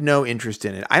sorry. I have no interest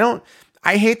in it.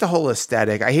 I hate the whole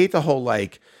aesthetic. I hate the whole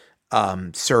like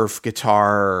surf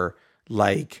guitar,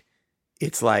 like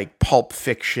it's like Pulp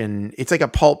Fiction. It's like a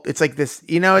pulp. It's like this,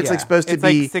 it's like supposed to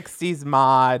be like 60s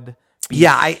mod.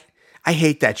 Yeah. I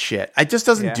hate that shit. It just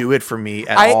doesn't do it for me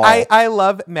at all. I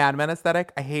love Mad Men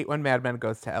aesthetic. I hate when Mad Men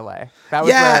goes to LA. That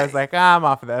was where I was like, I'm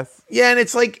off of this. Yeah, and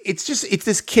it's like it's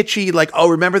this kitschy, like, oh,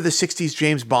 remember the 60s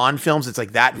James Bond films? It's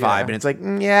like that vibe. And it's like,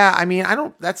 I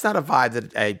mean, that's not a vibe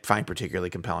that I find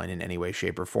particularly compelling in any way,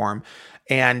 shape, or form.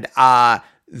 And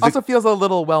also feels a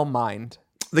little well-mined.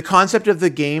 The concept of the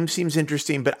game seems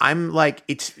interesting, but I'm like,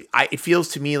 it feels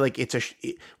to me like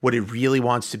what it really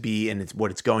wants to be, and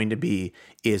what it's going to be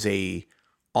is a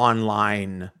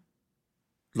online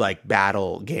like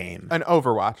battle game, an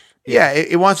Overwatch. Yeah,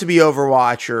 it wants to be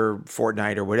Overwatch or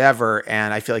Fortnite or whatever,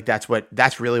 and I feel like that's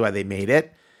really why they made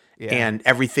it. Yeah. And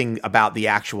everything about the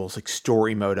actual like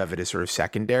story mode of it is sort of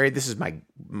secondary. This is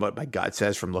what my gut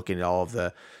says from looking at all of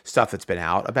the stuff that's been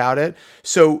out about it.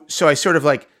 So I sort of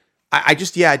like. I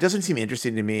just, it doesn't seem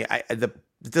interesting to me. It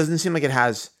doesn't seem like it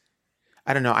has,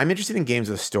 I don't know. I'm interested in games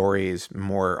with stories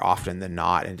more often than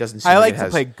not. And it doesn't seem like it has,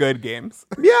 to play good games.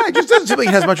 Yeah. It just doesn't seem like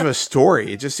it has much of a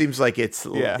story. It just seems like it's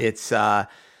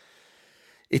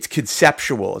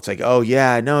conceptual. It's like, oh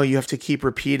yeah, no, you have to keep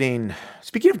repeating.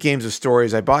 Speaking of games with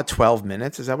stories, I bought 12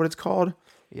 Minutes. Is that what it's called?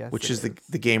 Yes. Which is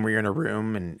the game where you're in a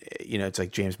room and, it's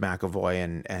like James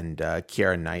McAvoy and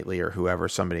Keira Knightley or whoever,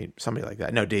 somebody like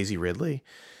that. No, Daisy Ridley.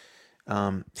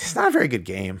 It's not a very good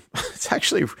game. It's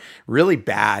actually really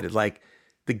bad. Like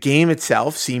the game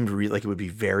itself seemed like it would be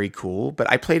very cool,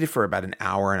 but I played it for about an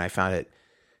hour and I found it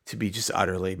to be just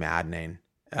utterly maddening.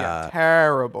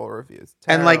 Terrible reviews.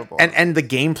 Terrible. And the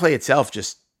gameplay itself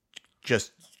just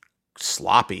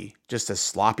sloppy, just a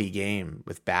sloppy game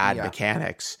with bad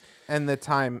mechanics. And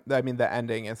the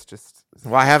ending is just.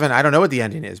 Well, I don't know what the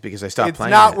ending is because I stopped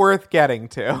playing. It's not worth getting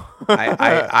to.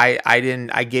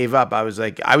 I gave up. I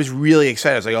was really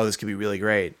excited. I was like, oh, this could be really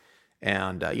great.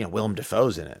 And, Willem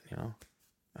Dafoe's in it,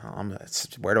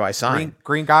 where do I sign?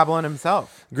 Green Goblin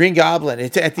himself. Green Goblin.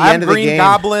 It's at the end of the game. Green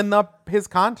Goblin up his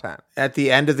content. At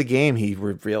the end of the game, he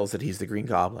reveals that he's the Green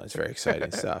Goblin. It's very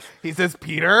exciting stuff. He says,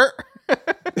 Peter.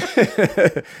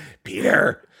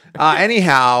 Peter.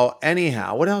 Anyhow,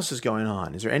 what else is going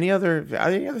on? Are there any other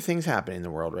things happening in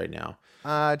the world right now?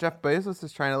 Jeff Bezos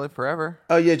is trying to live forever.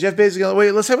 Oh yeah, Jeff Bezos.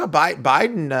 Wait, let's talk about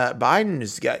Biden. Biden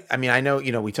is. I mean, I know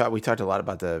we talked a lot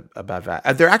about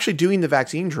they're actually doing the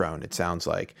vaccine drone. It sounds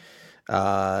like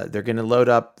they're going to load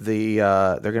up the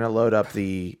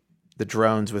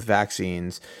drones with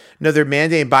vaccines. No, they're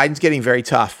mandating. Biden's getting very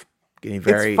tough.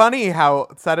 It's funny how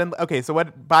suddenly. Okay, so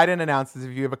what Biden announced is if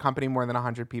you have a company more than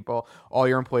 100 people, all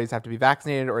your employees have to be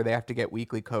vaccinated or they have to get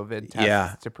weekly COVID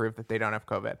tests to prove that they don't have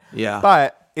COVID. Yeah.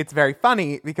 But it's very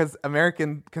funny because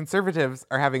American conservatives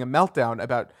are having a meltdown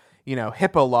about,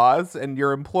 HIPAA laws and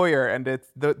your employer. And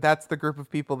that's the group of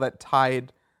people that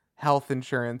tied health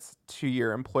insurance to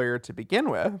your employer to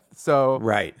begin with. So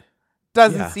right.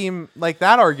 Doesn't seem like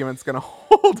that argument's going to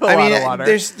hold a lot of water.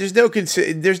 There's no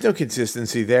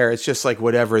consistency there. It's just like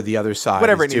whatever the other side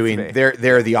is doing.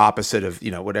 They're the opposite of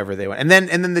whatever they want. And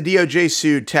then the DOJ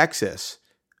sued Texas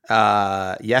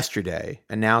yesterday,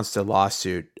 announced a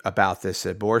lawsuit about this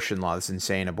abortion law, this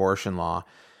insane abortion law.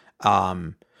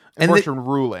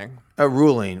 Ruling. A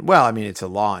ruling. Well, I mean, it's a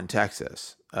law in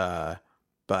Texas, but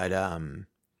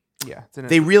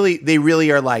they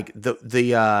really are like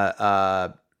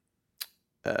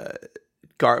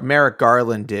Merrick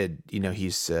Garland did,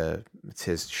 it's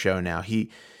his show now.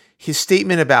 His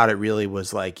statement about it really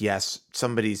was like, yes,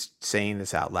 somebody's saying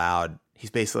this out loud.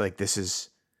 He's basically like, this is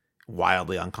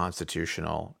wildly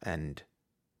unconstitutional and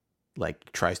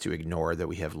like tries to ignore that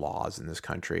we have laws in this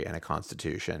country and a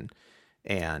constitution.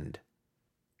 And,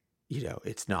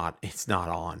 it's not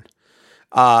on.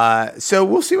 So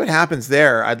we'll see what happens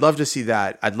there. I'd love to see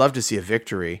that. I'd love to see a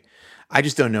victory. I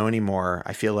just don't know anymore.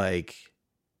 I feel like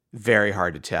very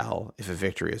hard to tell if a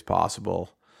victory is possible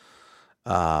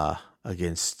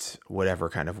against whatever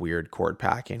kind of weird court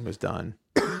packing was done.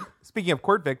 Speaking of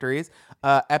court victories,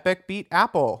 Epic beat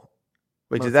Apple.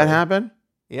 Wait, mostly. Did that happen?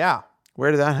 Yeah.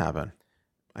 Where did that happen?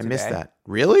 I missed that.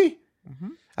 Really? Mm-hmm.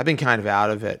 I've been kind of out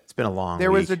of it. It's been a long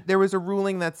week. There was a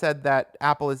ruling that said that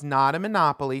Apple is not a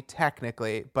monopoly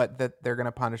technically, but that they're going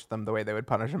to punish them the way they would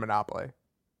punish a monopoly.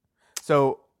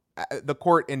 So the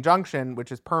court injunction,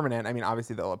 which is permanent, I mean,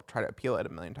 obviously they'll try to appeal it a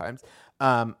million times,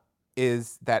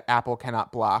 is that Apple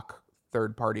cannot block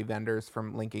third-party vendors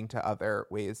from linking to other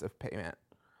ways of payment.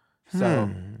 So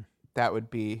that would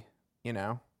be,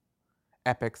 what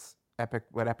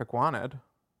Epic wanted.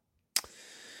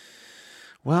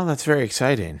 Well, that's very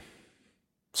exciting.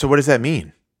 So what does that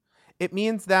mean? It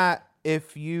means that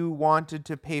if you wanted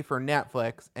to pay for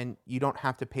Netflix and you don't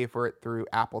have to pay for it through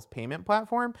Apple's payment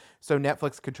platform, so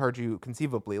Netflix could charge you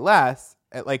conceivably less.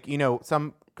 Like,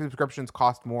 some subscriptions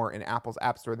cost more in Apple's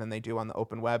App Store than they do on the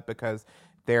open web because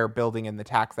they're building in the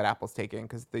tax that Apple's taking,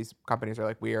 because these companies are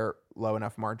like, we are low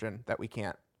enough margin that we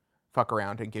can't fuck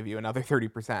around and give you another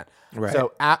 30%. Right.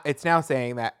 So it's now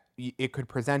saying that it could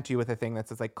present you with a thing that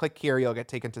says like, click here, you'll get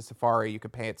taken to Safari. You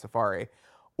could pay at Safari,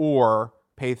 or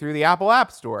pay through the Apple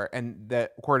App Store. And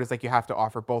the court is like, you have to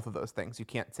offer both of those things. You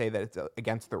can't say that it's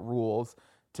against the rules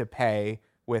to pay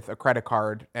with a credit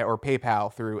card or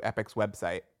PayPal through Epic's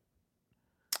website,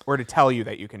 or to tell you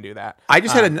that you can do that. I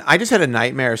just had a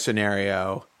nightmare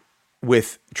scenario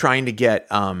with trying to get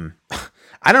I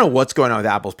don't know what's going on with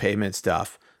Apple's payment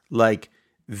stuff. Like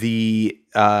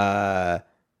Zelda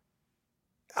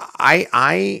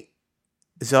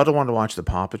wanted to watch the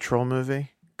Paw Patrol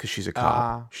movie because she's a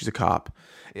cop. She's a cop.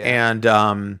 Yeah.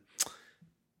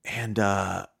 And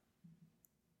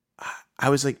I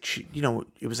was like,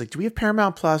 it was like, do we have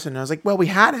Paramount Plus? And I was like, well, we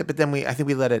had it, but then we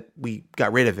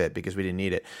got rid of it because we didn't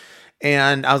need it.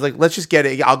 And I was like, let's just get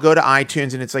it. I'll go to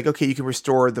iTunes, and it's like, okay, you can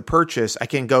restore the purchase. I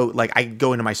can go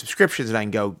into my subscriptions and I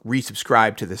can go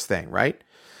resubscribe to this thing, right?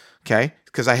 Okay.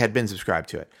 Because I had been subscribed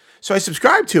to it. So I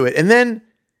subscribed to it, and then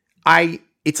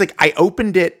it's like I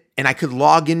opened it and I could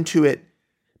log into it,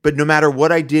 but no matter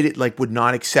what I did, it like would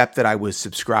not accept that I was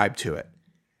subscribed to it.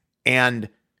 And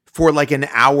for like an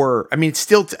hour, I mean, it's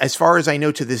still, as far as I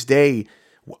know to this day,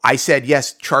 I said,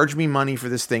 yes, charge me money for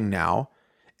this thing now.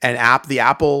 And the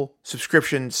Apple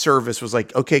subscription service was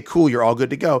like, okay, cool, you're all good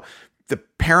to go. The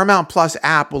Paramount Plus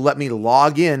app will let me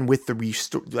log in with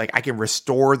I can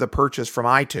restore the purchase from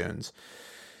iTunes.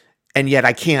 And yet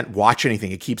I can't watch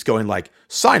anything. It keeps going like,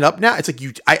 sign up now. It's like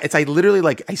I literally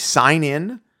like, I sign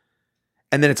in,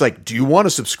 and then it's like, do you want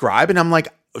to subscribe? And I'm like,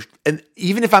 and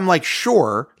even if I'm like,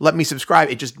 sure, let me subscribe,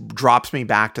 it just drops me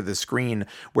back to the screen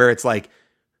where it's like,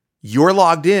 you're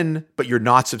logged in, but you're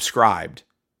not subscribed.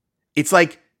 It's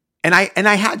like, and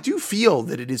I do feel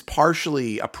that it is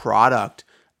partially a product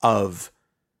of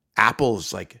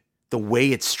Apple's like the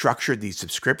way it's structured these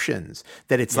subscriptions,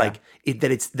 that it's like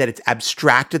that it's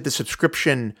abstracted the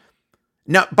subscription.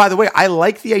 Now, by the way, I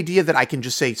like the idea that I can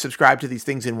just say subscribe to these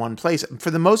things in one place. For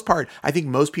the most part, I think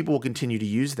most people will continue to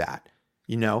use that,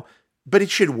 but it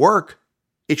should work.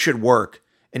 It should work.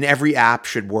 And every app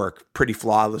should work pretty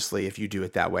flawlessly if you do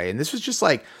it that way. And this was just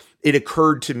like, it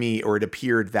occurred to me, or it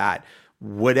appeared that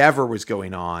whatever was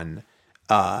going on,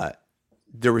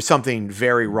 there was something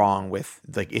very wrong with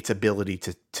like its ability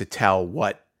to tell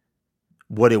what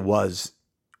it was,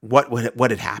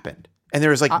 what had happened. And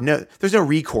there was like there's no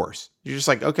recourse. You're just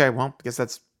like, okay, well, I guess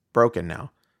that's broken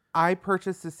now. I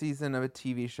purchased a season of a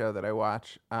TV show that I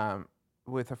watch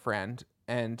with a friend,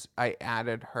 and I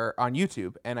added her on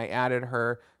YouTube, and I added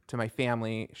her to my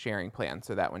family sharing plan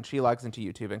so that when she logs into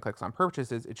YouTube and clicks on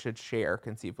purchases, it should share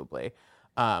conceivably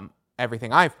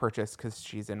everything I've purchased because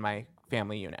she's in my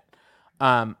family unit.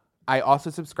 I also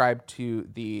subscribe to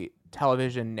the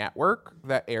television network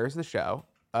that airs the show,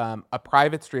 a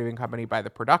private streaming company by the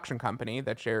production company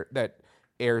that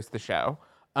airs the show.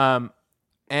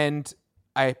 And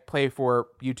I pay for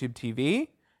YouTube TV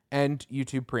and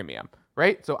YouTube Premium,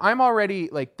 right? So I'm already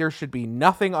like, there should be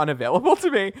nothing unavailable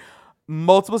to me.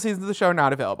 Multiple seasons of the show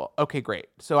not available. Okay, great.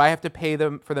 So I have to pay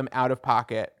for them out of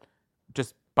pocket,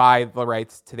 just buy the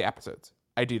rights to the episodes.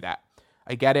 I do that.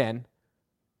 I get in.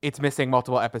 It's missing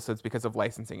multiple episodes because of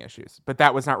licensing issues, but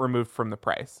that was not removed from the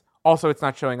price. Also, it's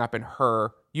not showing up in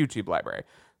her YouTube library.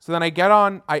 So then I get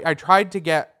on, I tried to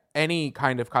get any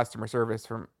kind of customer service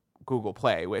from Google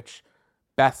Play, which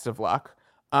best of luck.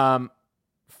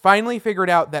 Finally figured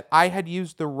out that I had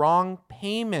used the wrong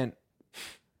payment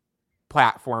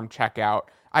platform checkout.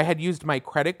 I had used my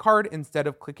credit card instead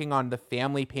of clicking on the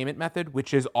family payment method,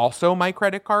 which is also my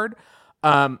credit card,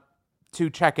 to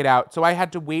check it out. So I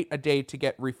had to wait a day to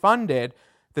get refunded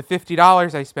the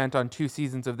 $50 I spent on 2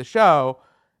 seasons of the show.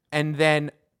 And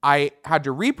then I had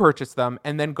to repurchase them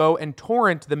and then go and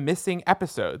torrent the missing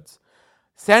episodes,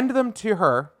 send them to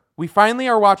her. We finally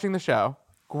are watching the show.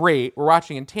 Great. We're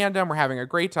watching in tandem. We're having a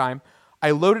great time.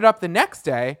 I loaded up the next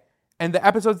day, and the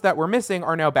episodes that were missing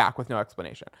are now back with no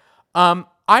explanation. I'm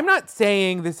not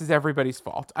saying this is everybody's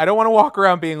fault. I don't want to walk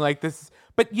around being like this,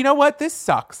 but you know what? This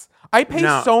sucks. I pay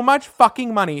so much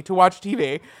fucking money to watch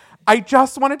TV. I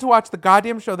just wanted to watch the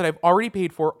goddamn show that I've already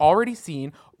paid for, already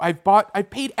seen. I've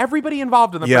paid everybody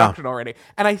involved in the production already.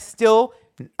 And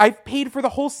I've paid for the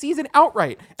whole season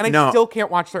outright. And I still can't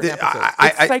watch certain episodes.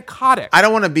 It's psychotic. I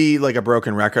don't want to be like a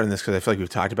broken record on this because I feel like we've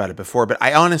talked about it before, but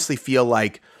I honestly feel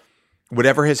like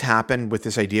whatever has happened with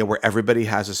this idea where everybody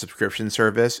has a subscription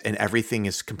service and everything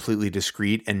is completely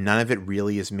discrete and none of it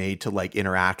really is made to like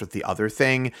interact with the other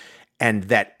thing, and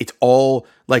that it's all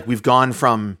like we've gone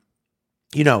from,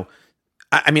 you know,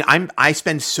 I mean, I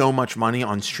spend so much money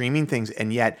on streaming things,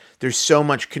 and yet there's so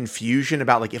much confusion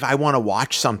about like if I want to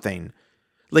watch something,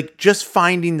 like just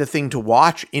finding the thing to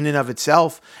watch in and of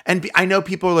itself. And I know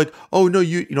people are like, oh no,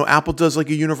 you know, Apple does like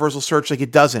a universal search. Like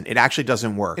it doesn't. It actually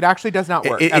doesn't work. It actually does not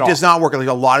work. It does not work. Like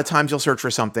a lot of times you'll search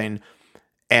for something,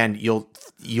 and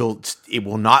it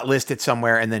will not list it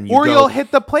somewhere, and then you'll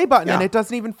hit the play button and it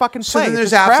doesn't even fucking play. So then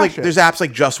there's apps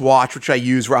like Just Watch, which I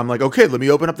use, where I'm like, okay, let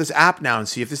me open up this app now and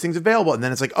see if this thing's available, and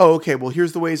then it's like, oh, okay, well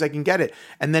here's the ways I can get it,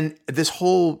 and then this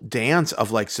whole dance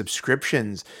of like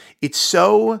subscriptions, it's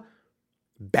so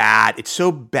bad, it's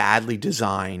so badly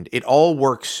designed, it all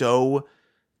works so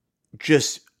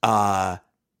just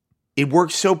it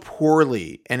works so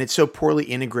poorly, and it's so poorly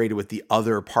integrated with the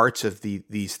other parts of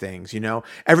these things, you know?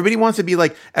 Everybody wants to be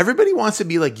like,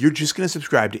 you're just going to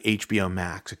subscribe to HBO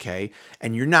Max, okay?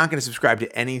 And you're not going to subscribe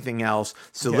to anything else.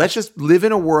 So let's just live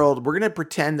in a world. We're going to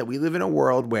pretend that we live in a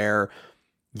world where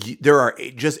there are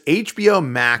just HBO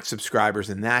Max subscribers,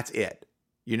 and that's it,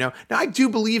 you know? Now, I do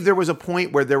believe there was a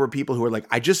point where there were people who were like,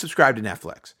 I just subscribed to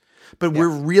Netflix. But we're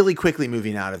really quickly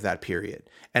moving out of that period.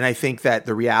 And I think that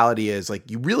the reality is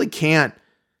like, you really can't,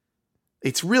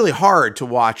 it's really hard to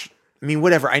watch. I mean,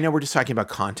 whatever. I know we're just talking about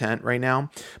content right now,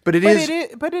 but it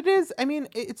is. I mean,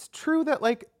 it's true that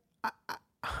like,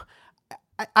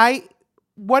 I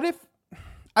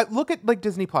look at like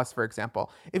Disney Plus, for example.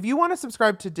 If you want to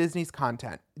subscribe to Disney's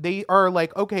content, they are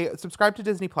like, okay, subscribe to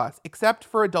Disney Plus, except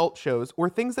for adult shows or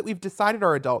things that we've decided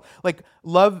are adult, like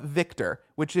Love, Victor,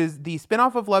 which is the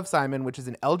spinoff of Love, Simon, which is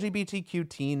an LGBTQ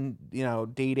teen, you know,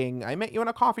 dating, I met you in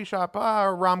a coffee shop,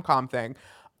 rom-com thing.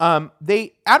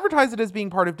 They advertised it as being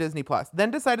part of Disney Plus,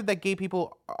 then decided that gay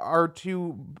people are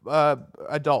too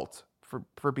adult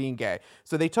for being gay.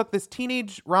 So they took this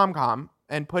teenage rom-com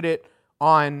and put it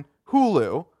on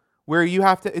Hulu, where you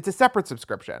have to, it's a separate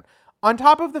subscription. On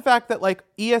top of the fact that like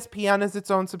ESPN is its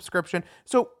own subscription.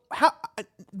 So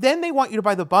then they want you to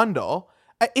buy the bundle.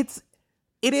 It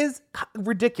is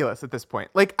ridiculous at this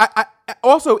point. Like I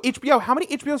also HBO, how many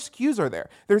HBO SKUs are there?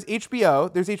 There's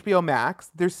HBO, there's HBO Max,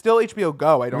 there's still HBO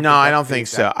Go. I don't think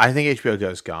so. I think HBO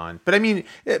Go's gone. But I mean,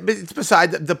 but it's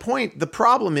beside the point. The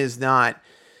problem is not,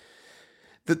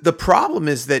 the problem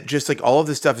is that just like all of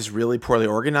this stuff is really poorly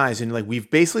organized, and like we've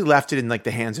basically left it in like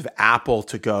the hands of Apple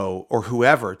to go, or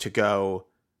whoever to go,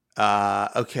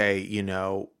 okay, you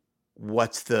know,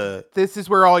 this is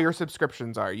where all your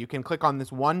subscriptions are. You can click on this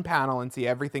one panel and see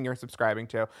everything you're subscribing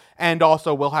to. And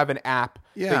also we'll have an app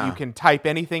that you can type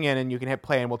anything in and you can hit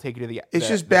play and we'll take you to the It's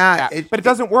just bad. But it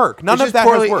doesn't work. None of that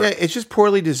has worked. It's just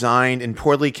poorly designed and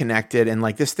poorly connected, and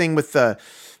like this thing with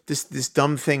this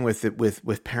dumb thing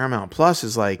with Paramount Plus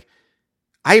is like,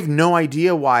 I have no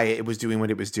idea why it was doing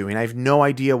what it was doing. I have no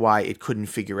idea why it couldn't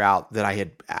figure out that I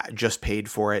had just paid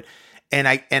for it. And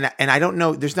I don't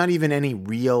know, there's not even any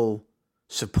real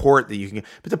support that you can get.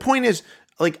 But the point is,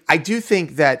 like, I do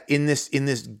think that in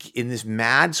this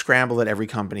mad scramble that every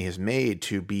company has made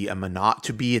to be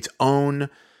its own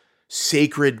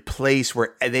sacred place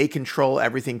where they control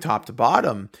everything top to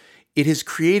bottom, it has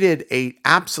created a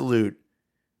absolute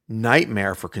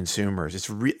nightmare for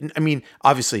consumers. I mean,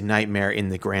 obviously nightmare in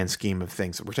the grand scheme of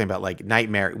things. We're talking about like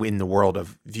nightmare in the world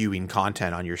of viewing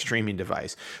content on your streaming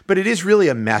device. But it is really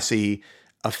a messy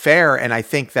affair. And I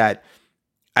think that,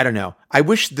 I don't know, I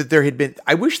wish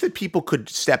that people could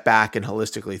step back and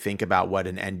holistically think about what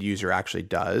an end user actually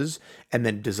does and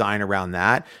then design around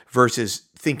that versus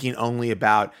thinking only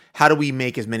about how do we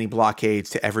make as many blockades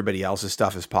to everybody else's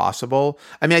stuff as possible.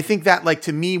 I mean, I think that, like,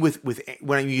 to me, with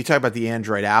when you talk about the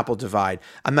Android Apple divide,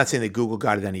 I'm not saying that Google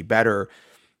got it any better.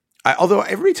 Although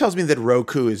everybody tells me that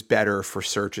Roku is better for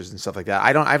searches and stuff like that.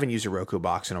 I haven't used a Roku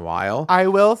box in a while. I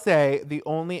will say the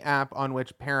only app on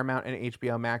which Paramount and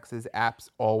HBO Max's apps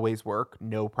always work,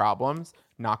 no problems,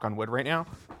 knock on wood right now,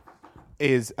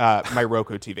 is my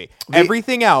Roku TV.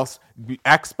 Everything else,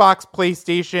 Xbox,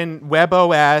 PlayStation,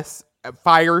 WebOS,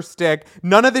 Fire Stick,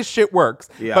 none of this shit works.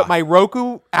 Yeah. But my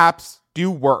Roku apps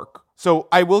do work. So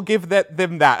I will give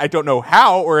them that. I don't know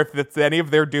how or if it's any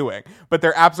of their doing, but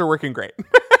their apps are working great.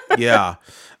 Yeah.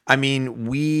 I mean,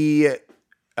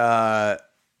 I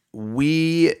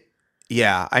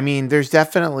mean, there's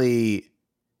definitely,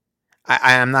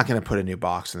 I'm not going to put a new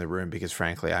box in the room because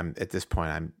frankly, at this point,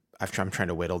 I'm trying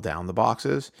to whittle down the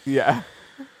boxes. Yeah.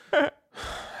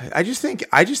 I just think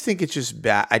it's just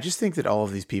bad. I just think that all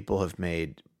of these people have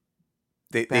made,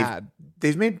 I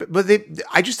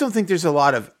just don't think there's a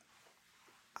lot of,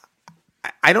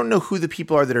 I don't know who the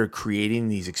people are that are creating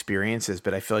these experiences,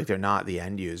 but I feel like they're not the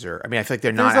end user. I mean, I feel like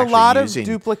they're not. There's a lot of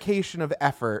duplication of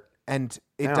effort, and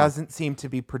it doesn't seem to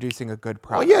be producing a good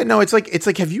product. Well, yeah, no, it's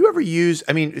like have you ever used?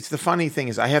 I mean, it's the funny thing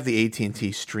is I have the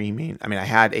AT&T streaming. I mean, I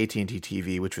had AT&T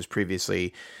TV, which was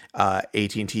previously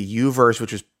AT&T Uverse,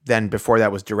 which was then before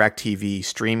that was DirecTV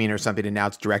streaming or something, and now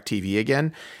it's DirecTV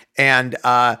again. And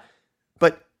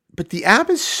but the app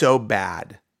is so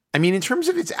bad. I mean, in terms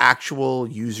of its actual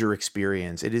user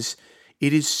experience, it is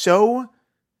so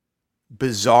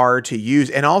bizarre to use,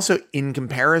 and also in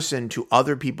comparison to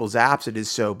other people's apps, it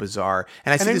is so bizarre.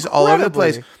 And I see this all over the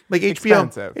place. Like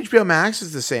HBO Max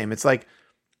is the same. It's like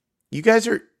you guys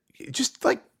are just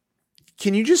like,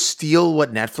 can you just steal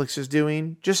what Netflix is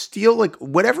doing? Just steal like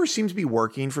whatever seems to be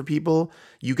working for people.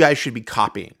 You guys should be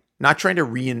copying, not trying to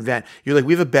reinvent. You're like,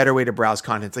 we have a better way to browse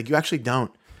content. It's like you actually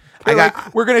don't.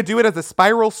 We're going to do it as a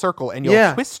spiral circle, and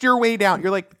you'll twist your way down.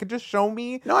 You're like, just show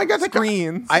me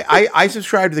screens. I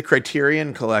subscribe to the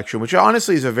Criterion Collection, which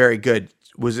honestly was a very good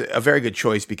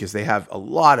choice because they have a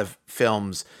lot of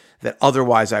films that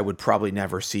otherwise I would probably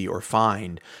never see or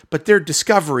find. But their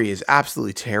discovery is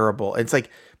absolutely terrible. It's like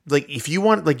if you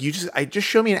want, like just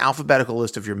show me an alphabetical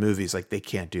list of your movies. Like they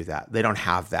can't do that. They don't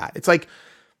have that. It's like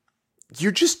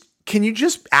can you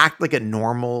just act like a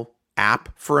normal app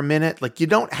for a minute? Like you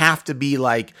don't have to be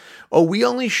like, oh, we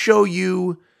only show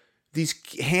you these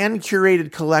hand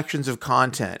curated collections of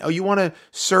content. Oh, you want to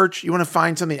search, you want to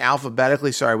find something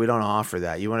alphabetically? Sorry, we don't offer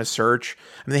that. You want to search?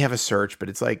 I mean, they have a search, but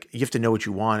it's like, you have to know what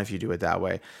you want if you do it that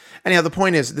way. Anyhow, the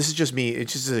point is, this is just me.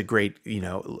 It's just a great,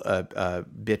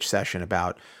 bitch session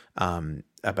about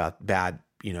bad,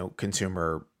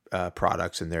 consumer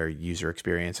products and their user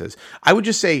experiences. I would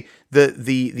just say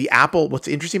the Apple, what's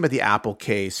interesting about the Apple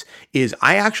case is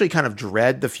I actually kind of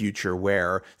dread the future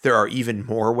where there are even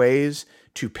more ways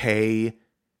to pay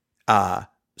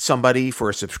somebody for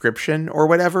a subscription or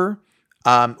whatever,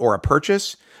 or a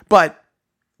purchase. But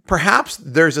perhaps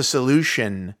there's a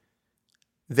solution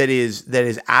that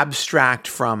is abstract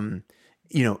from,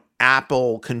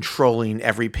 Apple controlling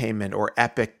every payment or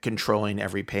Epic controlling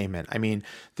every payment. I mean,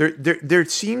 there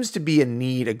seems to be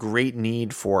a great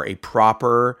need for a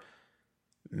proper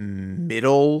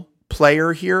middle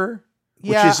player here.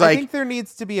 Yeah, which is I think there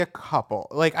needs to be a couple.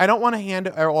 Like, I don't want to hand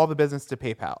all the business to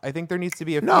PayPal. I think there needs to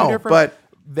be a few different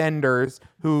vendors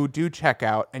who do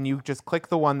checkout, and you just click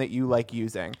the one that you like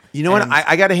using. You know what?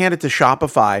 I got to hand it to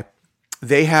Shopify.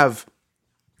 They have,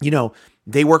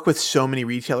 they work with so many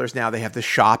retailers now. They have the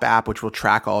Shop app, which will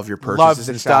track all of your purchases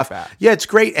and stuff. App. Yeah, it's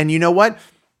great. And you know what?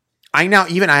 I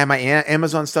have my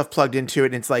Amazon stuff plugged into it,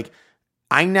 and it's like,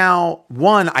 when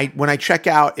I check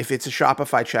out, if it's a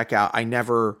Shopify checkout, I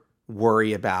never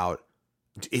worry about,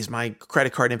 is my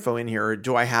credit card info in here, or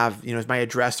do I have, is my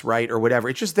address right or whatever.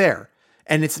 It's just there.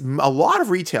 And it's a lot of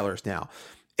retailers now.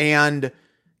 And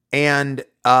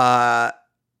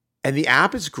the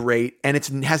app is great, and it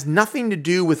has nothing to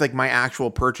do with like my actual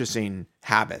purchasing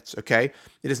habits. Okay.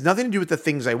 It has nothing to do with the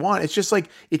things I want. It's just like,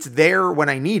 it's there when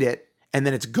I need it, and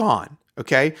then it's gone.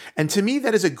 Okay. And to me,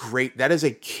 that is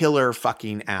a killer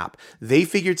fucking app. They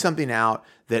figured something out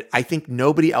that I think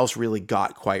nobody else really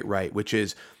got quite right, which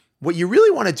is what you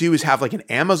really want to do is have like an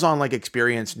Amazon-like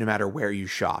experience no matter where you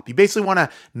shop. You basically want to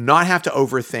not have to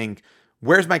overthink,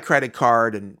 where's my credit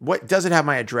card, and what does it have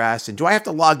my address, and do I have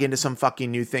to log into some fucking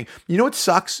new thing? You know what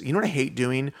sucks? You know what I hate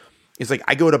doing? Is like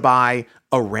I go to buy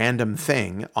a random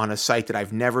thing on a site that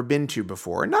I've never been to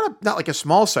before. And not like a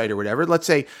small site or whatever. Let's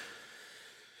say,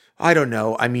 I don't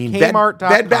know. I mean, Bed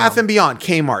Bath & Beyond,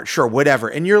 Kmart, sure, whatever.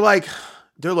 And you're like,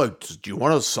 they're like, do you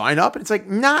want to sign up? And it's like,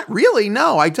 not really.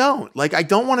 No, I don't. Like, I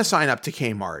don't want to sign up to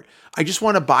Kmart. I just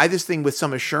want to buy this thing with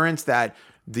some assurance that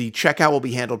the checkout will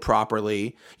be handled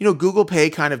properly. Google Pay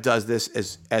kind of does this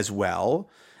as well.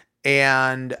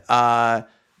 And, but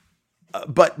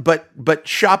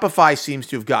Shopify seems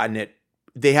to have gotten it.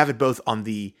 They have it both on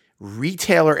the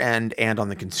retailer end and on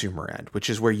the consumer end, which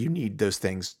is where you need those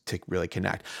things to really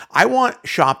connect. I want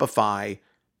Shopify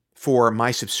for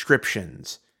my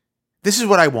subscriptions. This is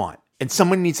what I want, and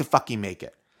someone needs to fucking make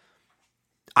it.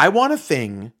 I want a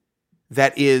thing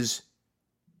that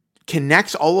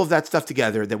connects all of that stuff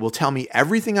together, that will tell me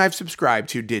everything I've subscribed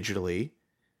to digitally,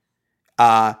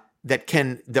 that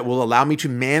will allow me to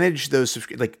manage those,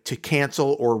 to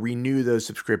cancel or renew those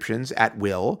subscriptions at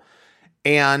will,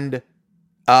 and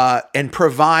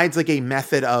provides like a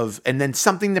method of, and then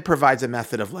something that provides a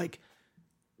method of like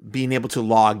being able to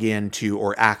log into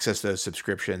or access those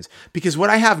subscriptions. Because what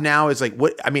I have now is like,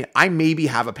 I maybe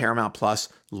have a Paramount Plus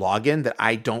login that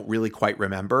I don't really quite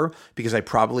remember because I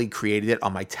probably created it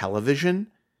on my television.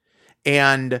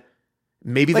 And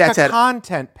Maybe like that's a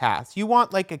content pass. You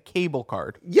want like a cable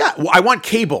card. Yeah, well, I want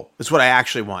cable is what I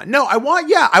actually want. No, I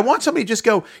want somebody to just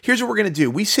go, here's what we're going to do.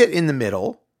 We sit in the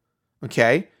middle,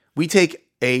 okay? We take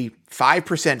a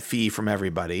 5% fee from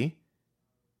everybody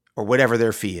or whatever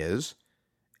their fee is.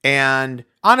 And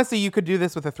honestly, you could do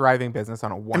this with a thriving business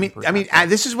on a 1%. I mean,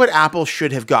 this is what Apple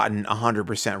should have gotten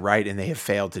 100% right, and they have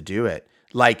failed to do it.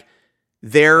 Like,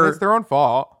 it's their own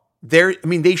fault.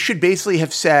 They should basically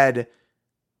have said,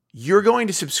 you're going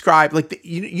to subscribe. Like,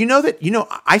 I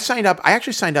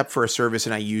actually signed up for a service,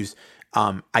 and I used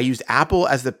Apple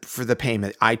for the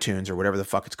payment, iTunes or whatever the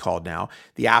fuck it's called now,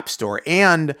 the App Store.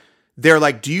 And they're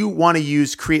like, do you want to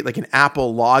create like an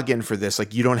Apple login for this?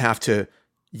 Like, you don't have to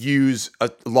use a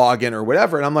login or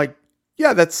whatever. And I'm like,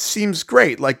 yeah, that seems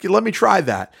great. Like, let me try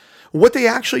that. What they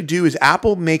actually do is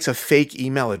Apple makes a fake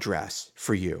email address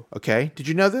for you. Okay. Did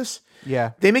you know this?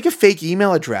 Yeah. They make a fake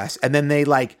email address, and then they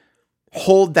like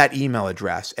hold that email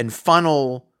address and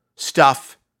funnel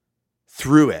stuff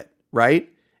through it. Right.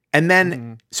 And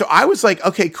then, so I was like,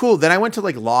 okay, cool. Then I went to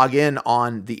like log in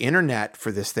on the internet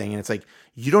for this thing. And it's like,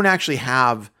 you don't actually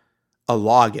have a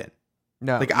login.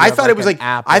 No, like I thought it was like,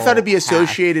 I thought it'd be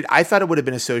associated. I thought it would have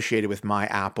been associated with my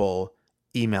Apple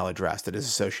email address that is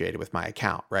associated with my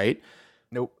account. Right.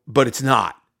 Nope. But it's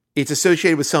not. It's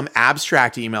associated with some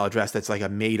abstract email address that's like a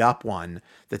made up one.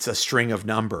 That's a string of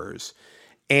numbers.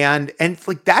 And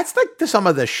like, that's like some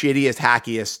of the shittiest,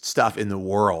 hackiest stuff in the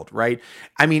world. Right.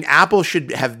 I mean, Apple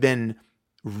should have been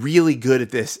really good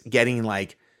at this, getting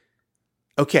like,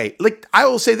 okay, like I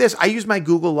will say this, I use my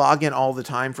Google login all the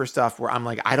time for stuff where I'm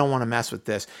like, I don't want to mess with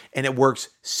this. And it works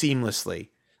seamlessly.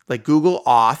 Like Google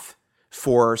Auth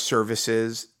for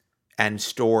services and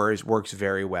stores works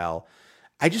very well.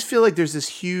 I just feel like there's this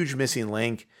huge missing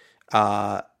link.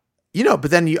 But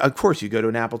then of course you go to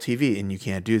an Apple TV and you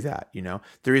can't do that.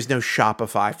 There is no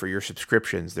Shopify for your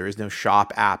subscriptions. There is no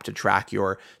Shop app to track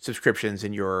your subscriptions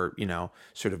and your,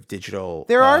 sort of digital.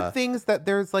 There are things that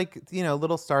there's like,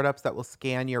 little startups that will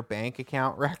scan your bank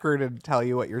account record and tell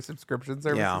you what your subscription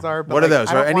services are. But what are those?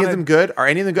 Are any of them good? Are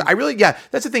any of them good?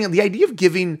 That's the thing. The idea of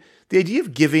giving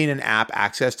an app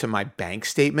access to my bank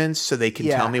statements so they can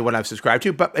tell me what I've subscribed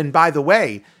to. And by the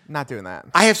way, not doing that.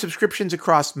 I have subscriptions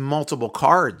across multiple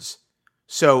cards.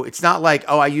 So it's not like,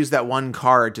 I use that one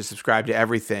card to subscribe to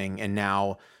everything. And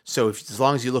now, as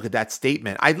long as you look at that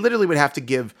statement, I literally would have to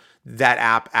give that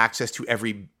app access to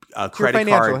every credit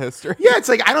financial card. History. Yeah, it's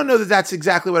like, I don't know that that's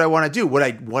exactly what I want to do. What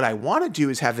I want to do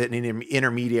is have an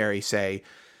intermediary say,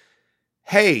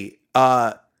 hey,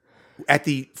 at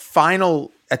the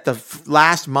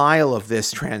last mile of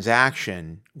this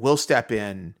transaction, we'll step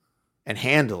in and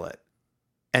handle it.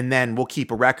 And then we'll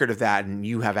keep a record of that, and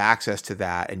you have access to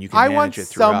that, and you can manage it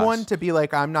through us. I want someone to be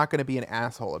like, I'm not going to be an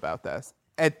asshole about this.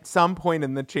 At some point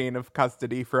in the chain of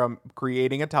custody, from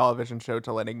creating a television show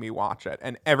to letting me watch it,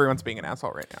 and everyone's being an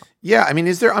asshole right now. Yeah, I mean,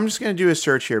 I'm just going to do a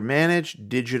search here. Manage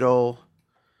digital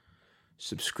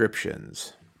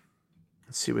subscriptions.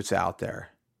 Let's see what's out there.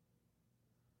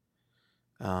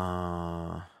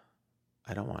 I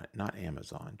don't want it. Not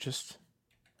Amazon. Just,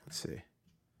 let's see.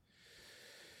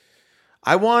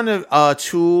 I want a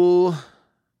tool.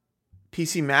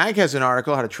 PC Mag has an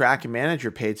article, how to track and manage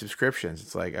your paid subscriptions.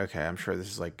 It's like, okay, I'm sure this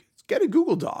is like, get a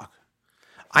Google Doc.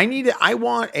 I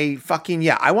want something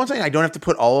I don't have to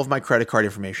put all of my credit card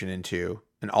information into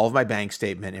and all of my bank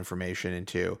statement information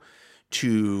into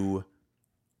to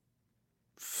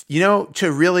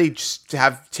really just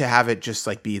have it just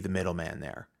like be the middleman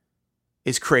there.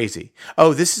 It's crazy.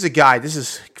 Oh, this is a guy. This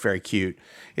is very cute.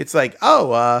 It's like,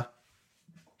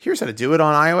 here's how to do it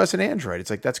on iOS and Android. It's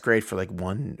like, that's great for like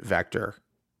one vector.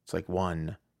 It's like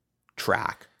one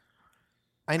track.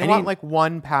 I want like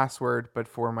one password, but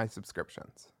for my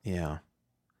subscriptions. Yeah.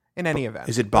 In any event.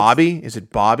 Is it Bobby?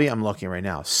 I'm looking right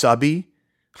now. Subby?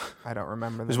 I don't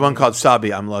remember. There's one called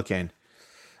Subby. I'm looking.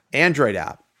 Android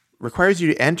app. Requires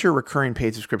you to enter recurring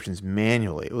paid subscriptions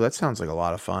manually. Oh, that sounds like a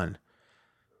lot of fun.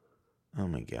 Oh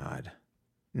my God.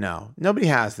 No, nobody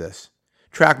has this.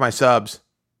 Track my subs.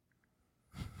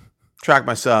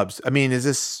 I mean, is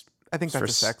this? I think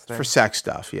that's a sex thing. For sex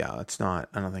stuff. Yeah, it's not.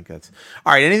 I don't think that's.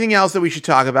 All right. Anything else that we should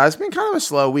talk about? It's been kind of a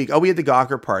slow week. Oh, we had the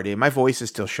Gawker party. My voice is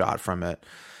still shot from it.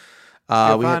 We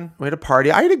had a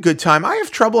party. I had a good time. I have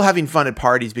trouble having fun at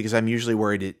parties because I'm usually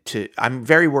worried I'm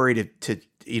very worried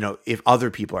if other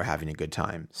people are having a good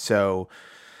time. So,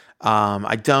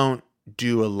 I don't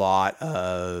do a lot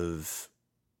of.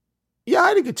 Yeah, I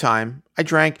had a good time. I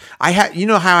drank. How I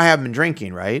haven't been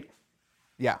drinking, right?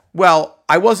 Yeah. Well,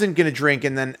 I wasn't going to drink,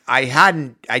 and then I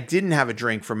didn't have a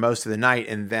drink for most of the night,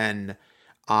 and then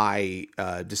I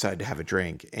decided to have a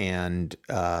drink. And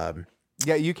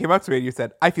Yeah, you came up to me and you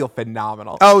said, "I feel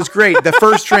phenomenal." Oh, it was great. The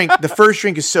first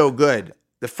drink is so good.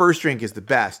 The first drink is the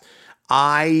best.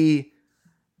 I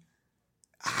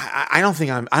don't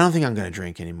think I'm going to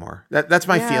drink anymore. That's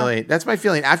my feeling. That's my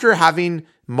feeling. After having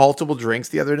multiple drinks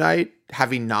the other night,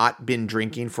 having not been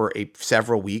drinking for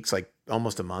several weeks, like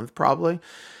almost a month probably,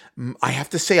 I have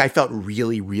to say I felt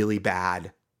really, really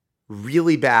bad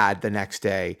the next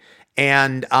day.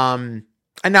 And now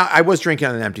I was drinking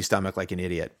on an empty stomach like an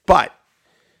idiot, but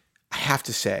I have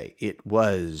to say it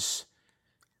was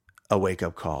a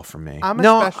wake-up call for me. I'm a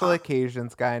special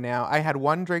occasions guy now. I had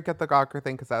one drink at the Gawker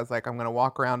thing because I was like, I'm going to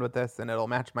walk around with this and it'll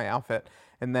match my outfit.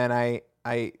 And then I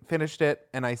finished it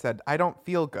and I said, I don't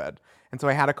feel good. And so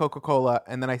I had a Coca-Cola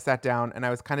and then I sat down and I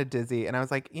was kind of dizzy. And I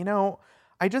was like,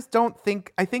 I just don't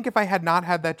think, I think if I had not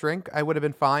had that drink, I would have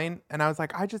been fine. And I was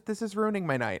like, this is ruining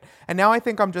my night. And now I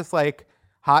think I'm just like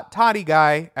hot toddy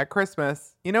guy at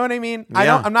Christmas. You know what I mean?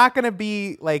 Yeah. I'm not going to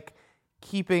be like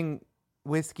keeping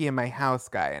whiskey in my house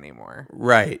guy anymore.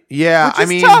 Right. Yeah.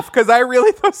 Which is tough because I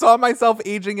really saw myself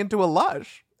aging into a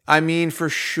lush. I mean, for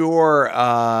sure.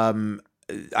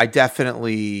 I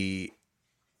definitely,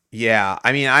 yeah.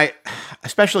 I mean,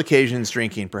 special occasions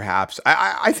drinking, perhaps.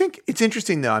 I think it's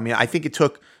interesting though. I mean, I think it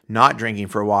took not drinking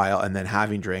for a while and then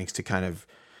having drinks to kind of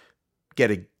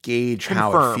get a gauge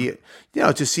how it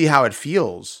feels, to see how it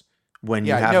feels when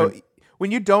you have when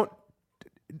you don't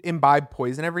imbibe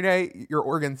poison every day, your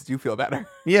organs do feel better.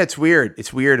 Yeah, it's weird.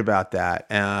 It's weird about that.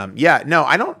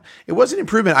 It was an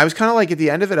improvement. I was kind of like at the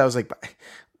end of it, I was like,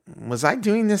 was I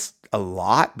doing this a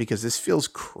lot? Because this feels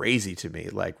crazy to me,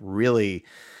 like really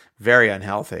very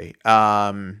unhealthy.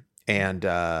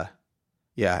 Anyhow.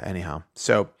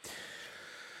 So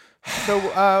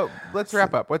let's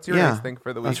wrap up. What's your next thing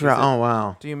for the week? Oh,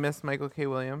 wow. Do you miss Michael K.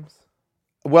 Williams?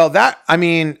 Well,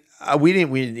 we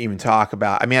didn't even talk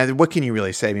about. I mean, what can you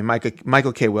really say? I mean,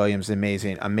 Michael K. Williams,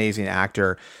 amazing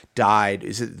actor, died.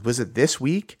 Was it this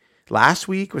week? Last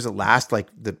week? Was it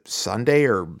the Sunday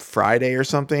or Friday or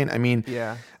something? I mean,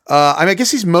 yeah. I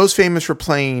guess he's most famous for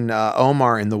playing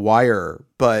Omar in The Wire,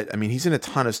 but I mean, he's in a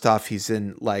ton of stuff. He's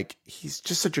in he's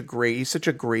also a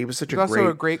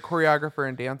great choreographer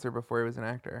and dancer before he was an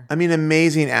actor. I mean,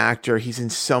 amazing actor. He's in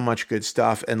so much good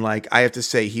stuff. And I have to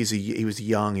say, he was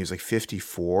young. He was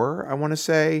 54, I want to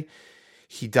say.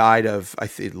 He died of,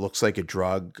 it looks like a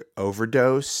drug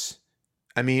overdose.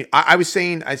 I mean, I was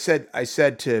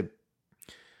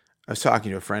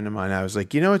talking to a friend of mine. I was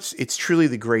like, it's truly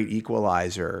the great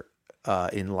equalizer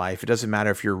in life. It doesn't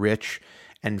matter if you're rich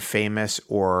and famous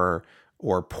or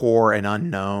poor and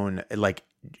unknown.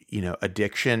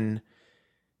 Addiction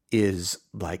is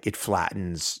it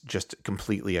flattens just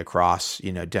completely across,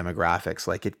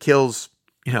 demographics. It kills,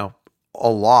 a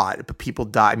lot, but people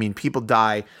die. I mean, people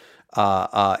die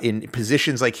in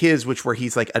positions like his, where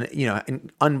he's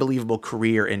an unbelievable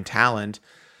career and talent.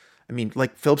 I mean,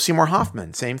 Philip Seymour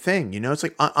Hoffman, same thing. It's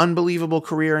unbelievable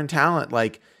career and talent.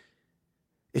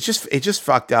 It's just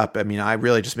fucked up. I mean, I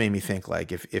really just made me think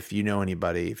if you know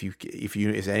anybody, if you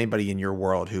is anybody in your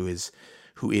world who is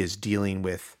dealing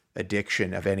with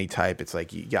addiction of any type, it's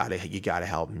you gotta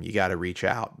help them. You gotta reach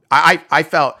out. I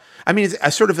felt. I mean,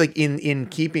 it's sort of in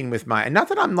keeping with my. Not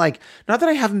that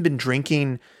I haven't been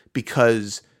drinking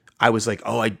because I was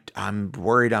I'm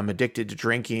worried I'm addicted to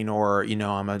drinking or,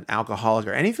 I'm an alcoholic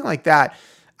or anything like that.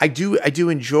 I do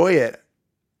enjoy it.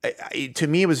 To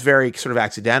me, it was very sort of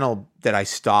accidental that I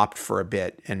stopped for a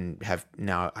bit and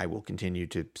now I will continue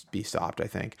to be stopped, I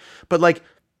think. But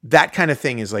that kind of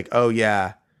thing is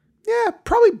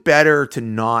probably better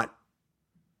to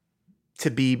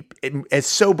be as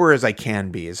sober as I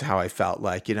can be is how I felt.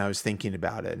 I was thinking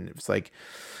about it and it was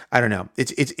I don't know.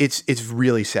 It's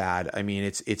really sad. I mean,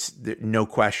 it's no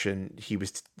question he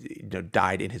was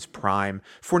died in his prime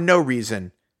for no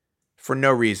reason.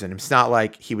 It's not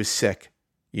like he was sick,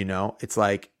 It's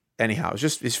anyhow.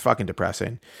 It's fucking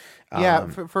depressing. Yeah.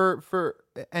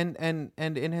 And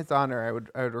in his honor, I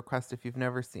would request, if you've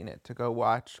never seen it, to go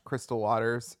watch Crystal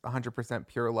Waters' 100%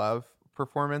 Pure Love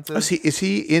performances. He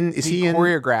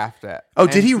choreographed it. Oh,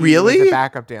 did he really? He was a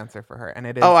backup dancer for her, and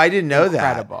it is. Oh, I didn't know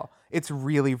incredible. That. It's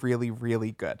really, really,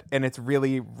 really good, and it's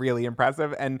really, really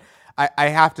impressive. And I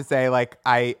have to say,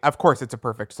 of course, it's a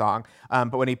perfect song.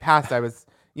 But when he passed, I was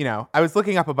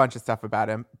looking up a bunch of stuff about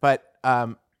him, but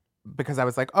because I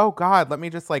was like, oh God, let me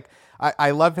just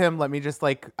I love him. Let me just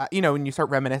when you start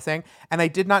reminiscing, and I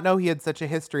did not know he had such a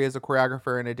history as a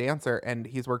choreographer and a dancer, and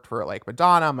he's worked for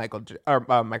Madonna, Michael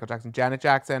Jackson, Janet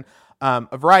Jackson,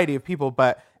 a variety of people,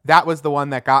 but that was the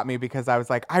one that got me because I was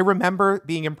I remember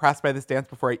being impressed by this dance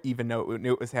before I even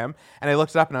knew it was him, and I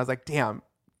looked it up and I was like, damn,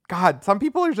 God, some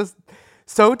people are just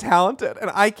so talented,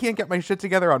 and I can't get my shit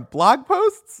together on blog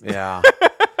posts. Yeah.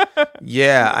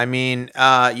 Yeah, I mean,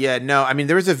 no, I mean,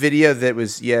 there was a video that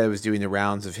was, it was doing the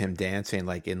rounds of him dancing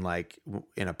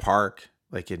in a park,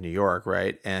 like in New York,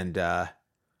 right? And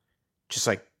just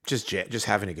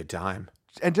having a good time.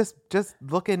 And just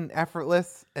looking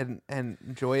effortless and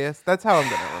joyous. That's how I'm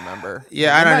going to remember.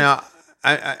 Yeah, I don't know.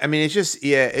 I mean, it's just,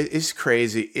 it's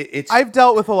crazy. I've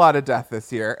dealt with a lot of death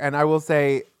this year, and I will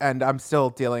say, and I'm still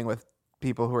dealing with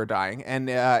people who are dying. And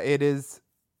it is,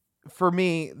 for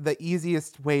me, the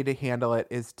easiest way to handle it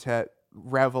is to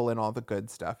revel in all the good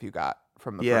stuff you got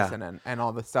from the person and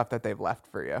all the stuff that they've left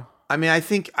for you. I mean, I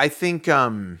think,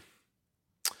 The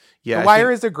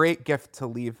Wire is a great gift to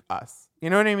leave us.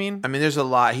 You know what I mean? I mean, there's a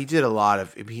lot. He did a lot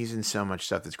of, he's in so much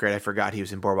stuff that's great. I forgot he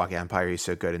was in Boardwalk Empire. He's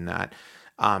so good in that.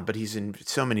 But he's in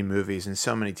so many movies and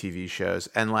so many TV shows.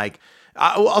 And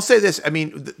I'll say this. I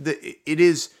mean, it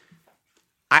is,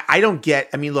 I don't get,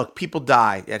 I mean, look, people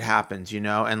die. It happens,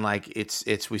 and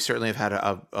we certainly have had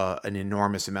an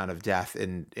enormous amount of death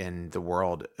in the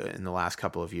world in the last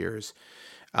couple of years.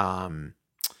 But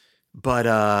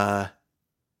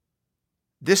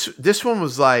this one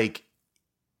was like,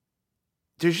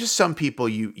 there's just some people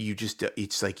you just,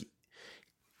 it's like,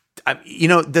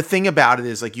 the thing about it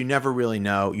is you never really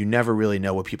know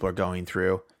what people are going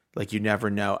through. You never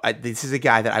know. This is a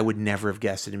guy that I would never have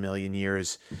guessed in a million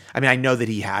years. I mean, I know that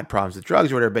he had problems with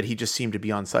drugs or whatever, but he just seemed to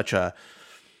be on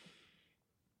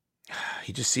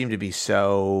he just seemed to be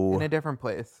so in a different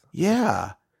place.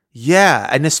 Yeah. Yeah.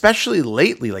 And especially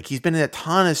lately, he's been in a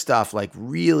ton of stuff,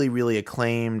 really, really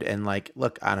acclaimed. And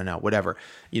look, I don't know, whatever,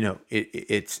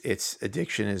 it's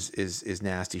addiction is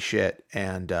nasty shit.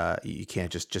 And you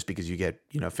can't just because you get,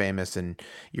 famous and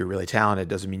you're really talented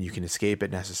doesn't mean you can escape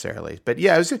it necessarily. But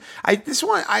yeah, this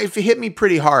one hit me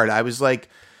pretty hard. I was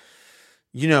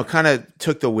kind of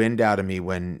took the wind out of me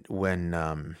when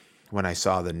I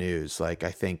saw the news. I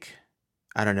think,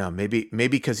 I don't know, maybe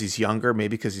because he's younger,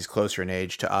 maybe because he's closer in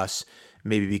age to us,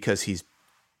 maybe because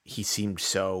he seemed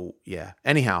so,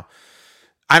 Anyhow,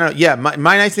 I don't know. Yeah.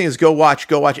 My nice thing is go watch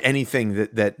anything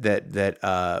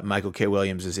that Michael K.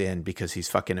 Williams is in, because he's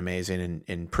fucking amazing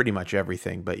in pretty much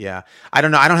everything. But yeah, I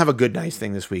don't know. I don't have a good nice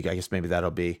thing this week. I guess maybe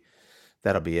that'll be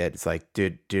it. It's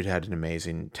dude had an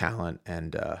amazing talent,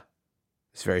 and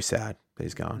it's very sad that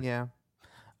he's gone. Yeah.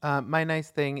 My nice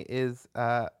thing is,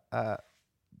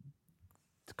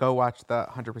 go watch the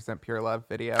 100% Pure Love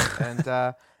video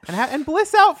and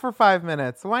bliss out for 5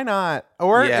 minutes. Why not?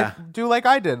 Or do like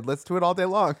I did. Listen to it all day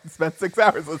long. Spend 6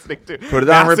 hours listening to put it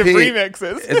on repeat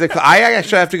remixes. I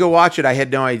actually have to go watch it. I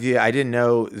had no idea. I didn't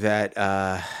know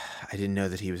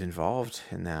that he was involved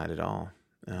in that at all.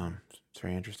 It's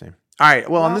very interesting. All right.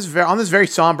 Well, on this very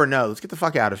somber note, let's get the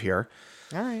fuck out of here.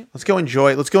 All right. Let's go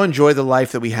enjoy the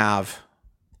life that we have.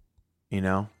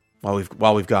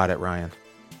 While we've got it, Ryan.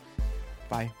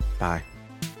 Bye. Bye.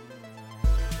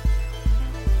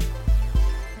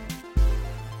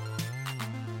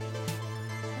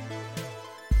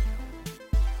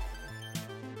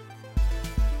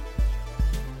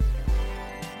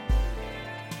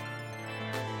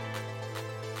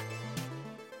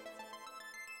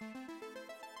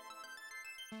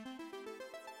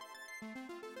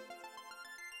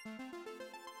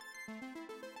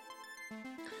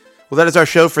 Well, that is our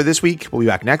show for this week. We'll be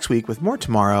back next week with more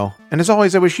tomorrow. And as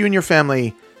always, I wish you and your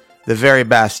family the very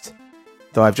best,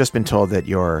 though I've just been told that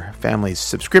your family's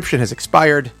subscription has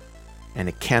expired and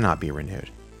it cannot be renewed.